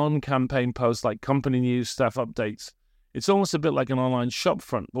non-strategy, non-campaign posts like company news, staff updates. It's almost a bit like an online shop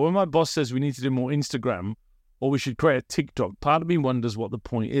front. But when my boss says we need to do more Instagram or we should create a TikTok, part of me wonders what the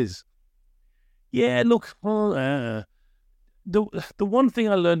point is. Yeah, look, the one thing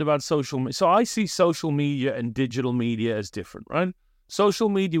I learned about social media, so I see social media and digital media as different, right? Social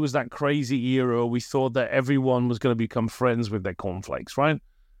media was that crazy era we thought that everyone was going to become friends with their cornflakes, right?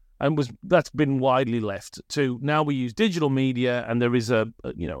 And that's been widely left to now we use digital media and there is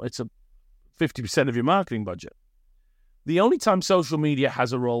it's a 50% of your marketing budget. The only time social media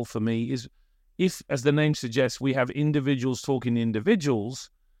has a role for me is if, as the name suggests, we have individuals talking to individuals,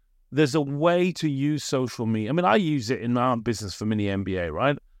 there's a way to use social media. I mean, I use it in my own business for Mini MBA,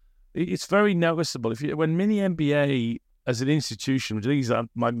 right? It's very noticeable. When Mini MBA as an institution, which these are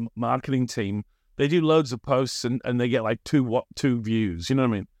my marketing team, they do loads of posts and they get like two views, you know what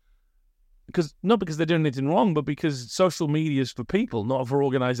I mean? Not because they're doing anything wrong, but because social media is for people, not for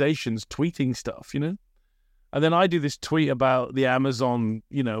organizations tweeting stuff, you know? And then I do this tweet about the Amazon,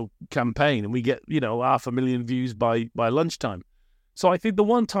 campaign, and we get, 500,000 views by lunchtime. So I think the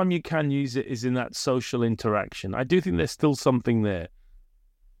one time you can use it is in that social interaction. I do think there's still something there,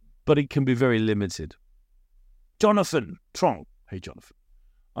 but it can be very limited. Jonathan Trong. Hey, Jonathan.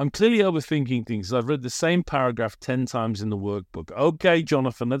 I'm clearly overthinking things. I've read the same paragraph 10 times in the workbook. Okay,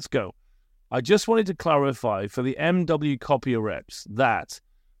 Jonathan, let's go. I just wanted to clarify for the MW copier reps that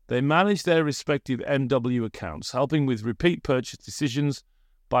they manage their respective MW accounts, helping with repeat purchase decisions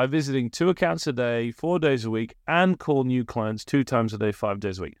by visiting 2 accounts a day, 4 days a week, and call new clients 2 times a day, 5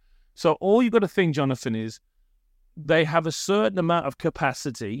 days a week. So all you've got to think, Jonathan, is they have a certain amount of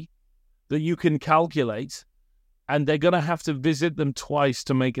capacity that you can calculate, and they're going to have to visit them twice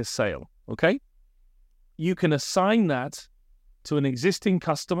to make a sale, okay? You can assign that to an existing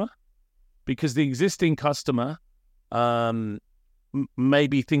customer because the existing customer may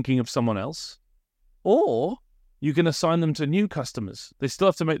be thinking of someone else, or you can assign them to new customers. They still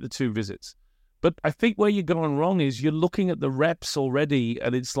have to make the 2 visits. But I think where you're going wrong is you're looking at the reps already,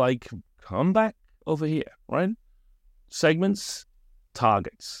 and it's like, come back over here, right? Segments,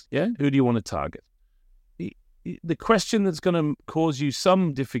 targets, yeah? Who do you want to target? The question that's going to cause you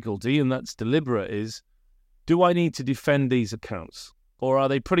some difficulty, and that's deliberate, is, do I need to defend these accounts? Or are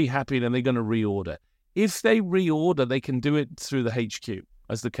they pretty happy and are they going to reorder? If they reorder, they can do it through the HQ,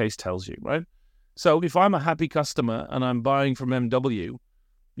 as the case tells you, right? So if I'm a happy customer and I'm buying from MW,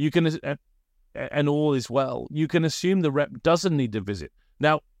 you can, and all is well, you can assume the rep doesn't need to visit.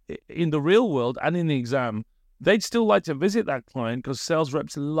 Now, in the real world and in the exam, they'd still like to visit that client because sales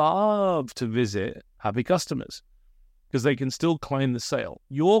reps love to visit happy customers because they can still claim the sale.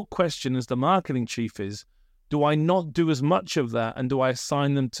 Your question as the marketing chief is, do I not do as much of that and do I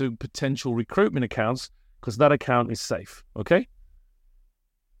assign them to potential recruitment accounts because that account is safe, okay?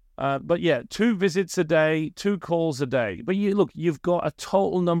 But yeah, 2 visits a day, 2 calls a day. But you've got a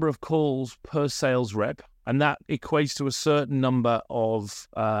total number of calls per sales rep, and that equates to a certain number of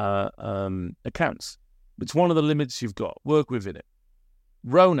accounts. It's one of the limits you've got. Work within it.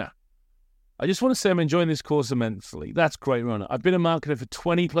 Rona. I just want to say I'm enjoying this course immensely. That's great, Rona. I've been a marketer for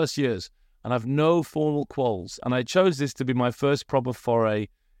 20 plus years and I've no formal quals. And I chose this to be my first proper foray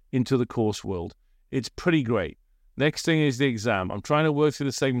into the course world. It's pretty great. Next thing is the exam. I'm trying to work through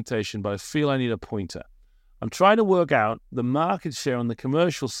the segmentation, but I feel I need a pointer. I'm trying to work out the market share on the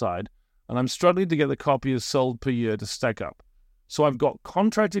commercial side, and I'm struggling to get the copiers sold per year to stack up. So I've got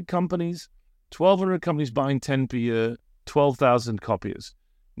contracted companies, 1,200 companies buying 10 per year, 12,000 copiers.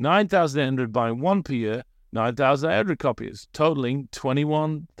 9,800 buying 1 per year, 9,800 copiers, totaling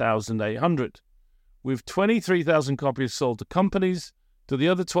 21,800. With 23,000 copies sold to companies, do the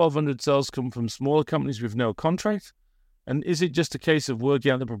other 1,200 sales come from smaller companies with no contract? And is it just a case of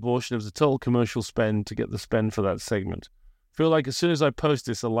working out the proportion of the total commercial spend to get the spend for that segment? I feel like as soon as I post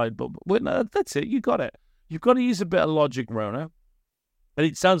this, a light bulb. Wait, no, that's it. You got it. You've got to use a bit of logic, Rona. And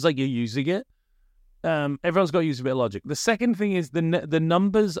it sounds like you're using it. Everyone's got to use a bit of logic. The second thing is the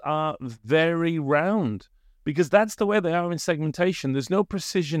numbers are very round because that's the way they are in segmentation. There's no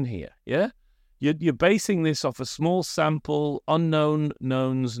precision here, yeah? You're basing this off a small sample, unknown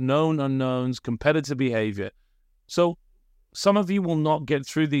knowns, known unknowns, competitor behavior. So some of you will not get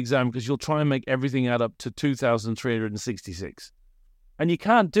through the exam because you'll try and make everything add up to 2,366. And you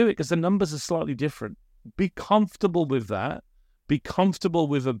can't do it because the numbers are slightly different. Be comfortable with that. Be comfortable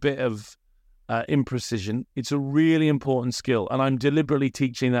with a bit of imprecision. It's a really important skill. And I'm deliberately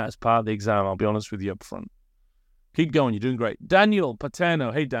teaching that as part of the exam. I'll be honest with you up front. Keep going. You're doing great. Daniel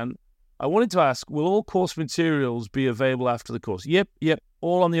Paterno. Hey, Dan. I wanted to ask, will all course materials be available after the course? Yep.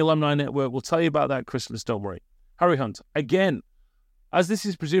 All on the Alumni Network. We'll tell you about that Christmas, don't worry. Harry Hunt, again, as this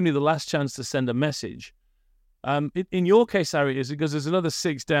is presumably the last chance to send a message, in your case, Harry, is because there's another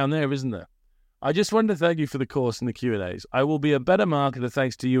 6 down there, isn't there? I just wanted to thank you for the course and the Q&As. I will be a better marketer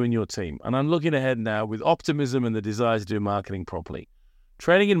thanks to you and your team. And I'm looking ahead now with optimism and the desire to do marketing properly.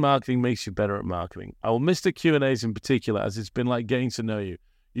 Training in marketing makes you better at marketing. I will miss the Q&As in particular, as it's been like getting to know you.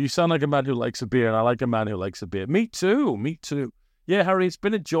 You sound like a man who likes a beer, and I like a man who likes a beer. Me too. Yeah, Harry, it's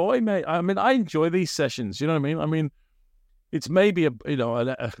been a joy, mate. I mean, I enjoy these sessions. You know what I mean? I mean, it's maybe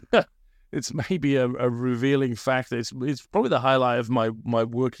it's maybe a revealing fact. It's probably the highlight of my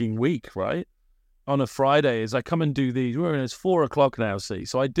working week, right? On a Friday, as I come and do these. It's 4:00 now, see.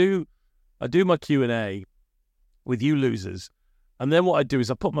 So I do my Q&A with you losers. And then what I do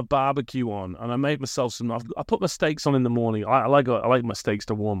is I put my barbecue on and I make myself some. I put my steaks on in the morning. I like my steaks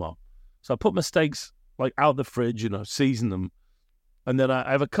to warm up, so I put my steaks like out the fridge, season them, and then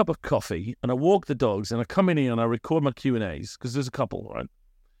I have a cup of coffee and I walk the dogs and I come in here and I record my Q&As because there's a couple, right?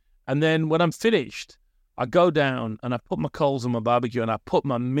 And then when I'm finished, I go down and I put my coals on my barbecue and I put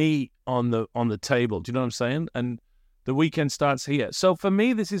my meat on the table. Do you know what I'm saying? And the weekend starts here. So for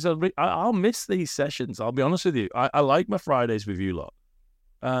me, this is I'll miss these sessions. I'll be honest with you. I like my Fridays with you lot.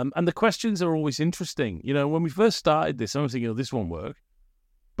 And the questions are always interesting. When we first started this, I was thinking, this won't work.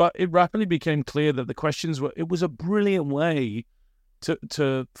 But it rapidly became clear that the questions it was a brilliant way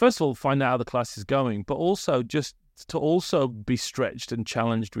to first of all, find out how the class is going, but also just to also be stretched and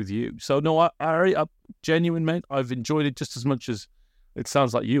challenged with you. So no, I'm genuine, mate. I've enjoyed it just as much as it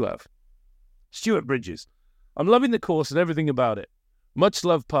sounds like you have. Stuart Bridges. I'm loving the course and everything about it. Much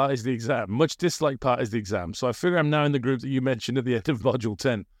love part is the exam. Much dislike part is the exam. So I figure I'm now in the group that you mentioned at the end of Module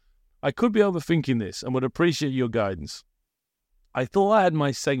 10. I could be overthinking this and would appreciate your guidance. I thought I had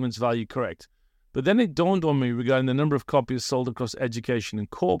my segments value correct, but then it dawned on me regarding the number of copies sold across education and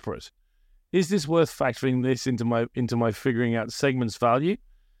corporate. Is this worth factoring this into my figuring out segments value?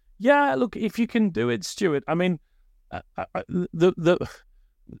 Yeah, look, if you can do it, Stuart. I mean,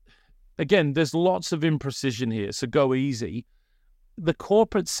 again, there's lots of imprecision here, so go easy. The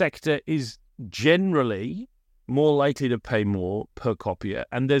corporate sector is generally more likely to pay more per copier,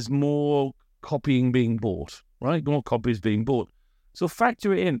 and there's more copying being bought, right? More copies being bought. So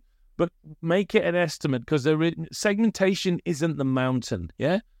factor it in, but make it an estimate because segmentation isn't the mountain,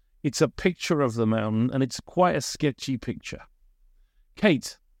 yeah? It's a picture of the mountain, and it's quite a sketchy picture.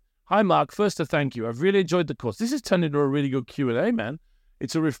 Kate, hi, Mark. First, a thank you. I've really enjoyed the course. This has turned into a really good Q&A, man.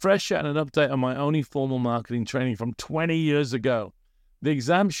 It's a refresher and an update on my only formal marketing training from 20 years ago. The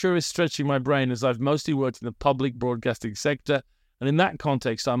exam sure is stretching my brain as I've mostly worked in the public broadcasting sector, and in that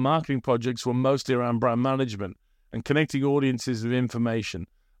context, our marketing projects were mostly around brand management and connecting audiences with information,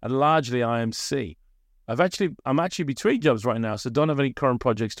 and largely IMC. I'm actually between jobs right now, so don't have any current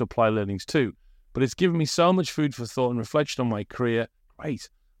projects to apply learnings to, but it's given me so much food for thought and reflection on my career, great,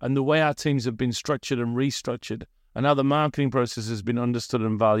 and the way our teams have been structured and restructured, and how the marketing process has been understood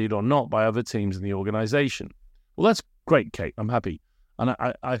and valued or not by other teams in the organization. Well, that's great, Kate. I'm happy. And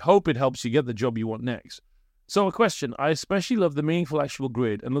I hope it helps you get the job you want next. So a question. I especially love the meaningful actionable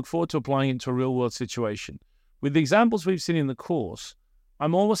grid and look forward to applying it to a real-world situation. With the examples we've seen in the course,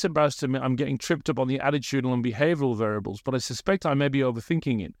 I'm almost embarrassed to admit I'm getting tripped up on the attitudinal and behavioral variables, but I suspect I may be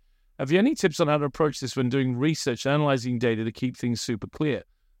overthinking it. Have you any tips on how to approach this when doing research and analyzing data to keep things super clear?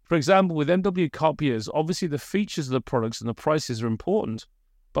 For example, with MW copiers, obviously the features of the products and the prices are important,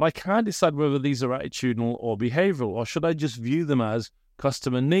 but I can't decide whether these are attitudinal or behavioral, or should I just view them as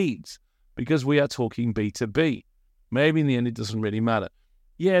customer needs because we are talking B2B? Maybe in the end it doesn't really matter.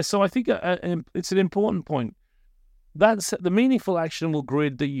 Yeah, so I think it's an important point. That's the meaningful actionable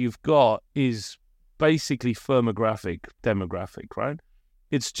grid that you've got is basically firmographic, demographic, right?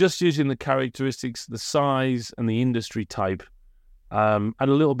 It's just using the characteristics, the size and the industry type, and a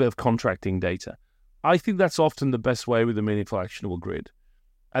little bit of contracting data. I think that's often the best way with the meaningful actionable grid.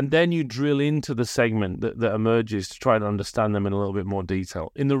 And then you drill into the segment that emerges to try to understand them in a little bit more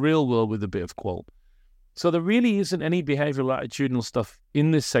detail in the real world with a bit of qual. So there really isn't any behavioral attitudinal stuff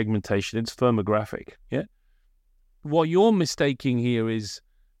in this segmentation. It's firmographic, yeah? What you're mistaking here is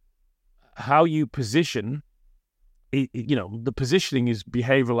how you position. The positioning is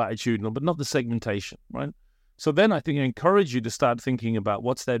behavioral attitudinal, but not the segmentation, right? So then I think I encourage you to start thinking about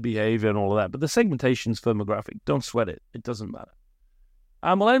what's their behavior and all of that. But the segmentation's firmographic. Don't sweat it. It doesn't matter.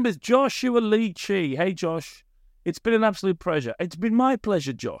 My name is Joshua Lee Chi. Hey, Josh. It's been an absolute pleasure. It's been my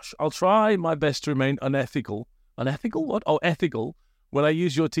pleasure, Josh. I'll try my best to remain unethical. Unethical? What? Oh, ethical when I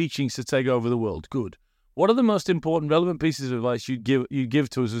use your teachings to take over the world. Good. What are the most important relevant pieces of advice you give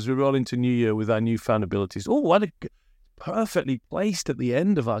to us as we roll into New Year with our newfound abilities? Oh, what a perfectly placed at the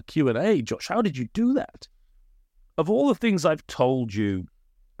end of our Q&A. Josh, how did you do that? Of all the things I've told you,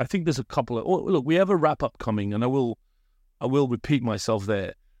 I think there's a couple of... look, we have a wrap-up coming, and I will repeat myself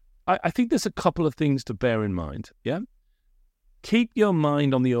there. I think there's a couple of things to bear in mind, yeah? Keep your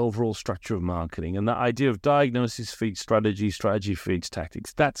mind on the overall structure of marketing, and that idea of diagnosis feeds strategy, strategy feeds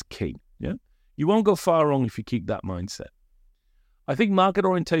tactics. That's key, yeah? You won't go far wrong if you keep that mindset. I think market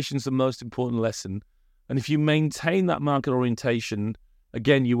orientation is the most important lesson, and if you maintain that market orientation,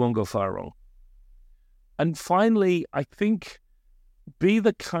 again, you won't go far wrong. And finally, I think be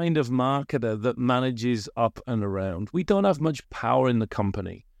the kind of marketer that manages up and around. We don't have much power in the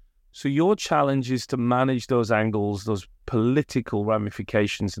company. So your challenge is to manage those angles, those political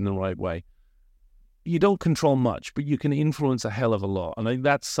ramifications in the right way. You don't control much, but you can influence a hell of a lot. And I think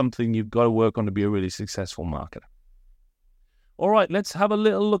that's something you've got to work on to be a really successful marketer. All right, let's have a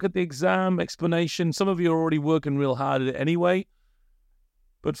little look at the exam explanation. Some of you are already working real hard at it anyway.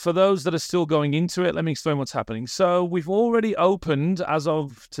 But for those that are still going into it, let me explain what's happening. So we've already opened, as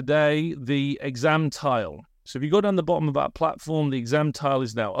of today, the exam tile. So if you go down the bottom of our platform, the exam tile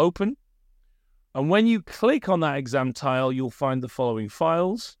is now open. And when you click on that exam tile, you'll find the following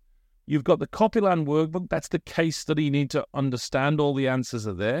files. You've got the Copyland workbook. That's the case study you need to understand. All the answers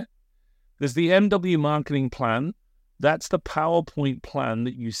are there. There's the MW marketing plan. That's the PowerPoint plan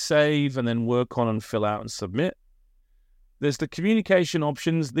that you save and then work on and fill out and submit. There's the communication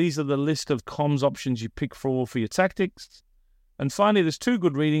options. These are the list of comms options you pick for your tactics. And finally, there's 2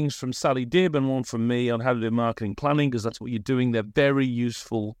 good readings from Sally Dibb and one from me on how to do marketing planning, because that's what you're doing. They're very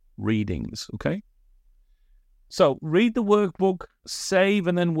useful readings, okay? So read the workbook, save,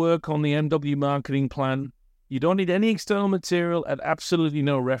 and then work on the MW marketing plan. You don't need any external material and absolutely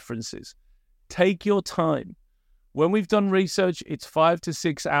no references. Take your time. When we've done research, it's 5 to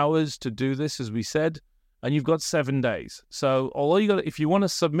 6 hours to do this, as we said, and you've got 7 days. So although if you want to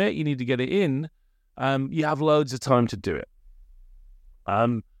submit, you need to get it in. You have loads of time to do it.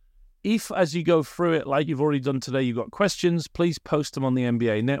 If, as you go through it, like you've already done today, you've got questions, please post them on the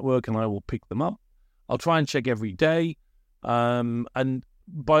MBA network and I will pick them up. I'll try and check every day. And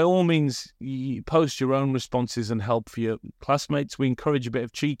by all means, you post your own responses and help for your classmates. We encourage a bit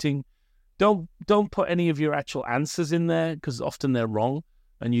of cheating. Don't put any of your actual answers in there, because often they're wrong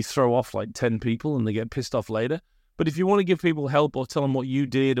and you throw off like 10 people and they get pissed off later. But if you want to give people help or tell them what you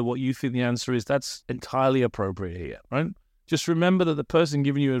did or what you think the answer is, that's entirely appropriate here, right? Just remember that the person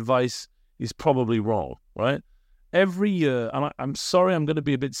giving you advice is probably wrong, right? Every year, and I'm sorry, I'm going to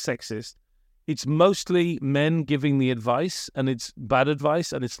be a bit sexist, it's mostly men giving the advice, and it's bad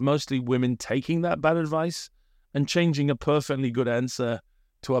advice, and it's mostly women taking that bad advice and changing a perfectly good answer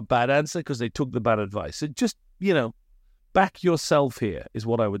to a bad answer because they took the bad advice. So just, back yourself here is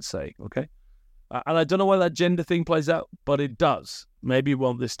what I would say, okay? And I don't know why that gender thing plays out, but it does. Maybe it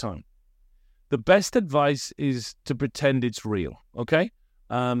won't this time. The best advice is to pretend it's real, okay?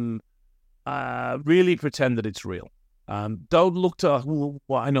 Really pretend that it's real. Don't look to,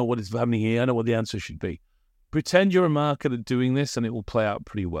 I know what is happening here. I know what the answer should be. Pretend you're a marketer doing this and it will play out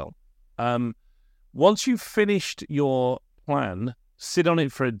pretty well. Once you've finished your plan, sit on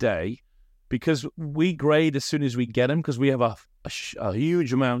it for a day, because we grade as soon as we get them, because we have a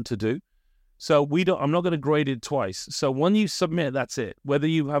huge amount to do. So I'm not going to grade it twice. So when you submit, that's it. Whether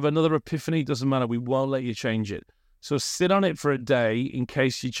you have another epiphany, doesn't matter. We won't let you change it. So sit on it for a day in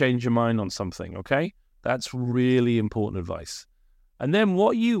case you change your mind on something, okay? That's really important advice. And then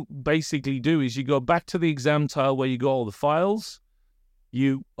what you basically do is you go back to the exam tile where you got all the files.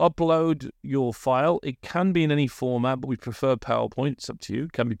 You upload your file. It can be in any format, but we prefer PowerPoint. It's up to you.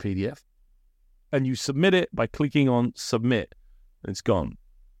 It can be PDF. And you submit it by clicking on Submit. And it's gone.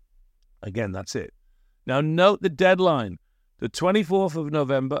 Again, that's it. Now, note the deadline. The 24th of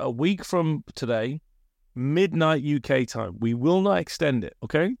November, a week from today, midnight UK time. We will not extend it,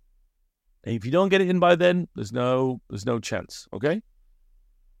 okay? And if you don't get it in by then, there's no chance, okay?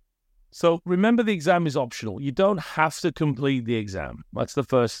 So remember, the exam is optional. You don't have to complete the exam. That's the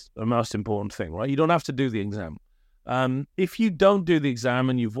first and most important thing, right? You don't have to do the exam. If you don't do the exam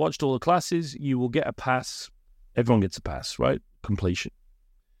and you've watched all the classes, you will get a pass. Everyone gets a pass, right? Completion.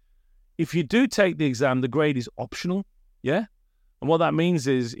 If you do take the exam, the grade is optional, yeah? And what that means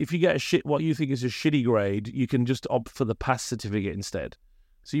is if you get what you think is a shitty grade, you can just opt for the pass certificate instead.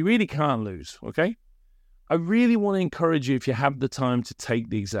 So you really can't lose, okay? I really want to encourage you, if you have the time, to take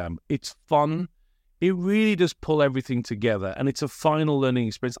the exam. It's fun. It really does pull everything together, and it's a final learning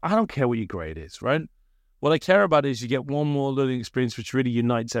experience. I don't care what your grade is, right? What I care about is you get one more learning experience which really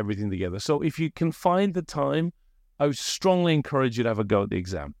unites everything together. So if you can find the time, I would strongly encourage you to have a go at the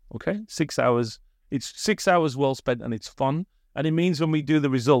exam, okay? 6 hours. It's 6 hours well spent and it's fun. And it means when we do the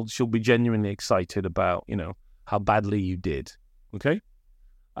results, you'll be genuinely excited about, how badly you did, okay?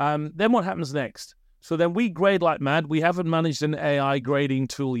 Then what happens next? So then we grade like mad. We haven't managed an AI grading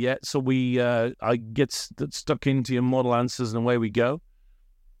tool yet. So I get stuck into your model answers and away we go.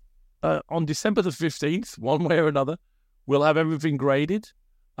 On December the 15th, one way or another, we'll have everything graded.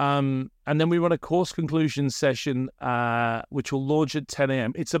 And then we run a course conclusion session, which will launch at 10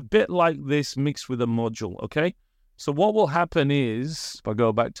 a.m. It's a bit like this mixed with a module, okay? So what will happen is, if I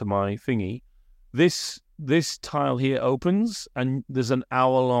go back to my thingy, this tile here opens and there's an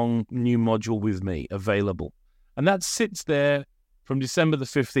hour-long new module with me available. And that sits there from December the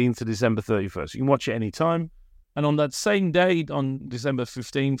 15th to December 31st. You can watch it anytime. And on that same day, on December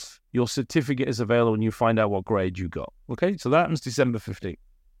 15th, your certificate is available and you find out what grade you got. Okay, so that happens December 15th.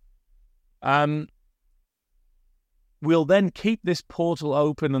 We'll then keep this portal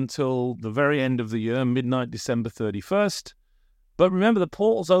open until the very end of the year, midnight, December 31st. But remember, the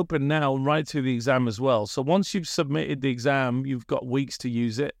portal's open now right through the exam as well. So once you've submitted the exam, you've got weeks to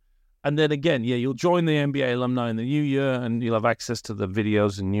use it. And then again, you'll join the MBA alumni in the new year and you'll have access to the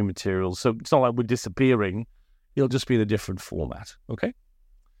videos and new materials. So it's not like we're disappearing. It'll just be in a different format. Okay?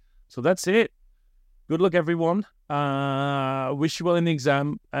 So that's it. Good luck, everyone. Wish you well in the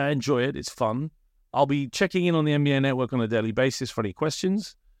exam. Enjoy it. It's fun. I'll be checking in on the MBA network on a daily basis for any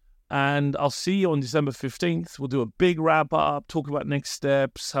questions. And I'll see you on December 15th. We'll do a big wrap up, talk about next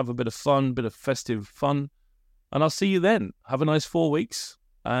steps, have a bit of fun, bit of festive fun. And I'll see you then. Have a nice 4 weeks.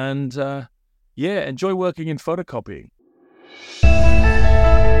 And enjoy working in photocopying.